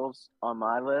Ninja Turtles on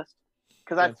my list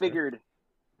because I That's fair. figured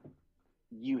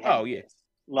you had Oh, yeah. this.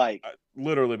 Like,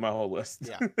 Literally my whole list.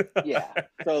 Yeah. yeah.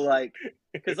 So like,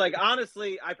 because like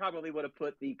honestly, I probably would have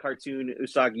put the cartoon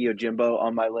Usagi Yojimbo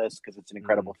on my list because it's an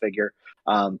incredible figure.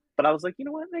 But I was like, you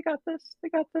know what? They got this.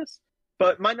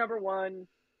 But my number 1,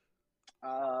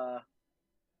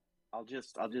 I'll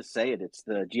just say it. It's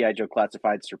the GI Joe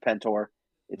Classified Serpentor.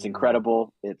 It's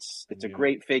incredible. It's a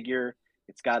great figure.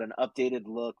 It's got an updated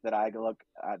look that I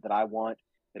want.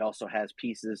 It also has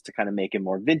pieces to kind of make him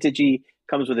more vintagey.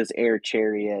 Comes with his air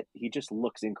chariot. He just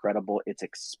looks incredible. It's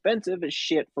expensive as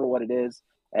shit for what it is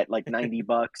at like $90.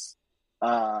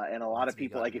 And a lot of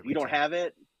people, like, if you don't have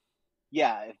it,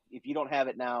 if you don't have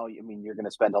it now, I mean, you're going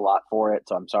to spend a lot for it.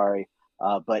 So I'm sorry.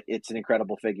 But it's an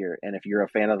incredible figure. And if you're a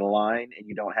fan of the line and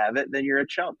you don't have it, then you're a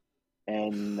chump.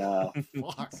 And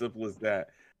simple as that.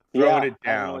 Throwing it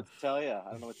down. I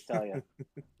don't know what to tell you.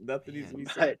 Nothing needs to be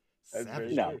said. That's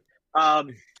very true.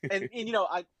 And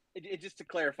just to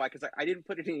clarify, because I didn't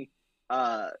put any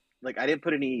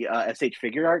SH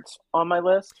figure arts on my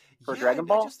list for Dragon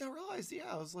Ball. I just now realized. Yeah,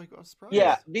 I was surprised.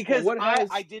 Yeah, because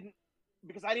I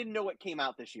didn't know what came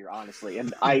out this year, honestly,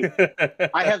 and I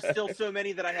have still so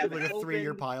many that I have like a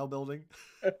 3-year pile building.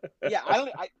 Yeah,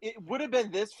 it would have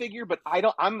been this figure, but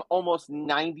I'm almost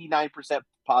 99%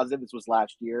 positive this was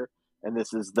last year, and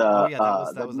this is the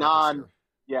non.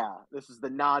 Yeah, this is the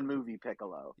non-movie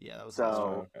Piccolo. Yeah, that was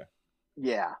so. Okay.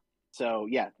 Yeah, so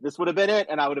this would have been it,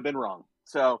 and I would have been wrong.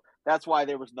 So that's why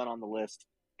there was none on the list,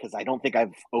 because I don't think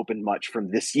I've opened much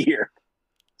from this year.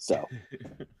 So.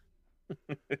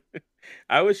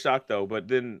 I was shocked though, but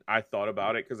then I thought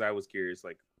about it because I was curious,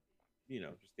 like,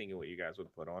 just thinking what you guys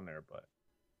would put on there, but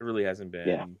it really hasn't been.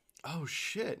 Yeah. Oh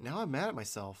shit! Now I'm mad at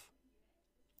myself.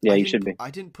 Yeah, you should be.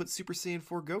 I didn't put Super Saiyan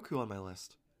 4 Goku on my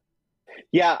list.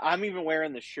 Yeah, I'm even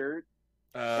wearing the shirt,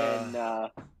 and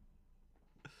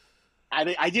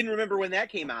I didn't remember when that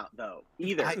came out though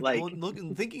either.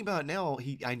 Thinking about it now,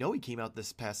 I know he came out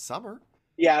this past summer.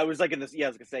 Yeah, it was like I was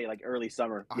gonna say like early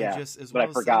summer. Yeah, but I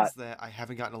forgot that I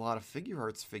haven't gotten a lot of figure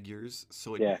arts figures,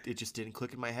 so it just didn't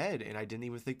click in my head, and I didn't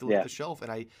even think to look at the shelf,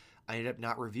 and I ended up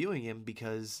not reviewing him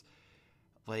because,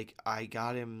 like, I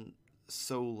got him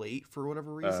so late for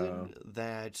whatever reason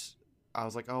that I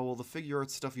was like, oh well, the figure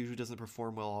arts stuff usually doesn't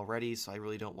perform well already, so I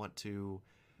really don't want to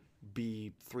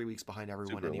be 3 weeks behind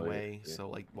everyone anyway. So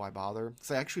like, why bother?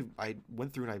 So I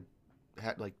went through and I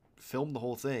had filmed the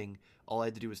whole thing. All I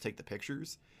had to do was take the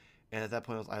pictures, and at that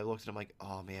point I looked at them like,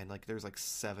 oh man, like there's like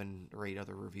 7 or 8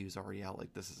 other reviews already out.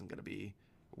 Like, this isn't going to be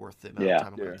worth the amount of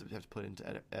time I'm going to have to put into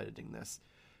editing this.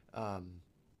 So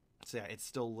it's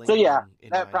still linked. So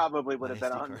that probably would have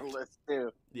been on the list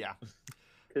too. Yeah,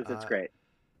 because it's great.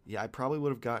 Yeah, I probably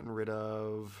would have gotten rid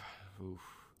of.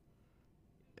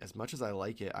 As much as I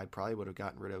like it, I probably would have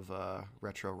gotten rid of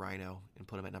Retro Rhino and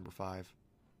put him at number 5.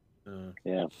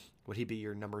 Yeah. Would he be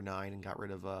your number 9 and got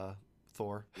rid of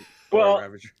Thor? Well,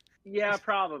 yeah,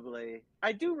 probably.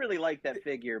 I do really like that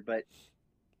figure, but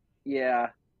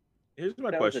yeah. Here's my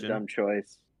question. That was a dumb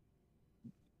choice.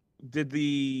 Did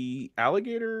the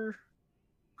alligator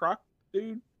croc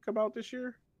dude come out this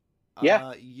year?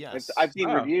 Yeah. Yes. I've seen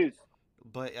reviews.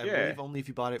 But I believe only if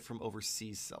you bought it from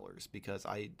overseas sellers, because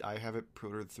I have it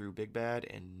pre-ordered through Big Bad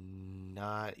and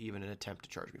not even an attempt to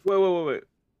charge me for it.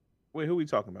 Wait, who are we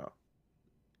talking about?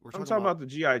 I'm talking about the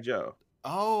G.I. Joe.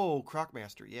 Oh,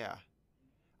 Crocmaster, yeah.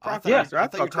 Crocmaster. I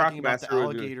thought you were talking about the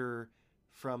alligator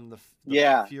from the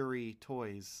Fury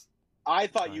Toys. I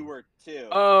thought you were too.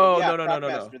 Oh, no.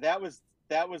 That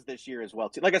was this year as well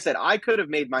too. Like I said, I could have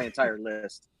made my entire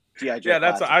list. G.I. Joe. Yeah,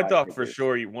 that's what I thought for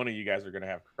sure. One of you guys are going to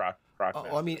have Crocmaster.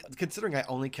 Oh, I mean, considering I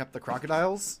only kept the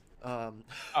crocodiles, kind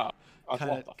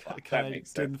of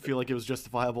didn't feel like it was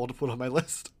justifiable to put on my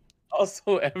list.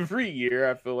 Also, every year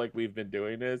I feel like we've been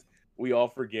doing this. We all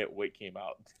forget what came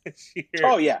out this year.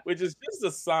 Oh yeah, which is just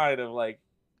a sign of like,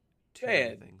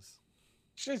 man, things.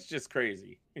 Shit's just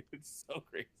crazy. It's so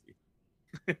crazy.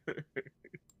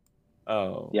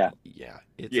 Oh yeah.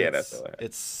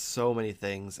 It's so many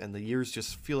things, and the years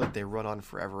just feel like they run on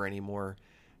forever anymore.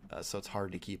 So it's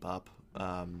hard to keep up.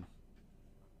 But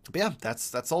yeah,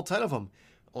 that's all 10 of them.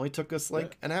 Only took us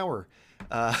like an hour.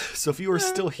 So if you were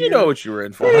still here, you know what you were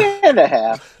in for. And a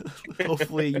half.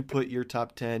 Hopefully you put your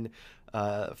top 10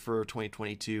 for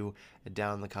 2022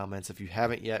 down in the comments. If you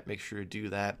haven't yet, make sure to do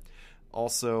that.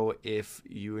 Also, if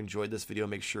you enjoyed this video,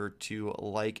 make sure to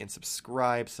like and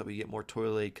subscribe so we get more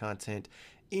Toy-Related content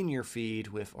in your feed,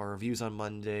 with our reviews on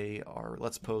Monday, our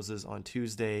Let's Poses on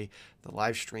Tuesday, the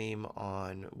live stream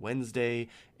on Wednesday,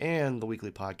 and the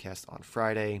weekly podcast on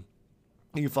Friday.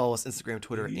 You can follow us Instagram,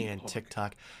 Twitter, and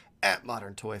TikTok at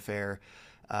Modern Toy Fair.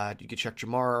 You can check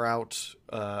Jamar out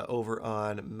over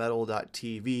on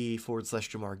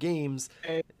metal.tv/Jamar Games.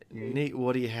 Nate,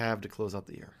 what do you have to close out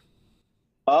the year?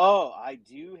 Oh, I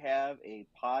do have a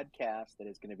podcast that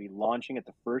is going to be launching at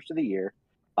the first of the year.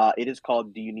 It is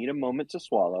called Do You Need a Moment to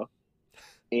Swallow?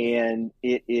 And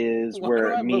it is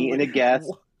where me and a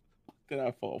guest... than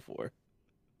I fall for.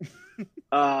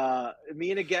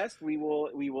 Me and a guest, we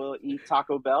will eat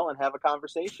Taco Bell and have a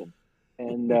conversation,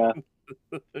 and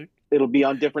it'll be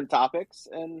on different topics,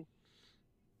 and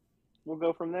we'll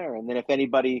go from there. And then if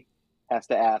anybody has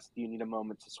to ask, "Do you need a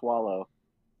moment to swallow?"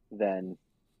 then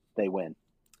they win.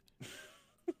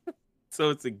 So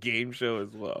it's a game show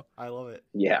as well. I love it.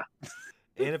 Yeah.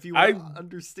 And if you I want to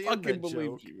understand Fucking that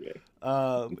believe joke, you,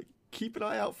 man. keep an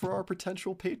eye out for our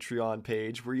potential Patreon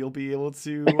page where you'll be able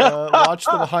to watch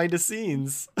the behind the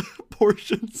scenes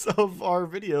portions of our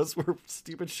videos where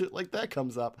stupid shit like that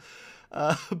comes up.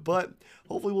 But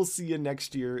hopefully we'll see you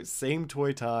next year. Same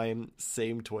toy time,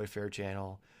 same Toy Fair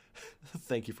channel.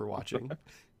 Thank you for watching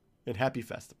and happy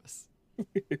Festivus.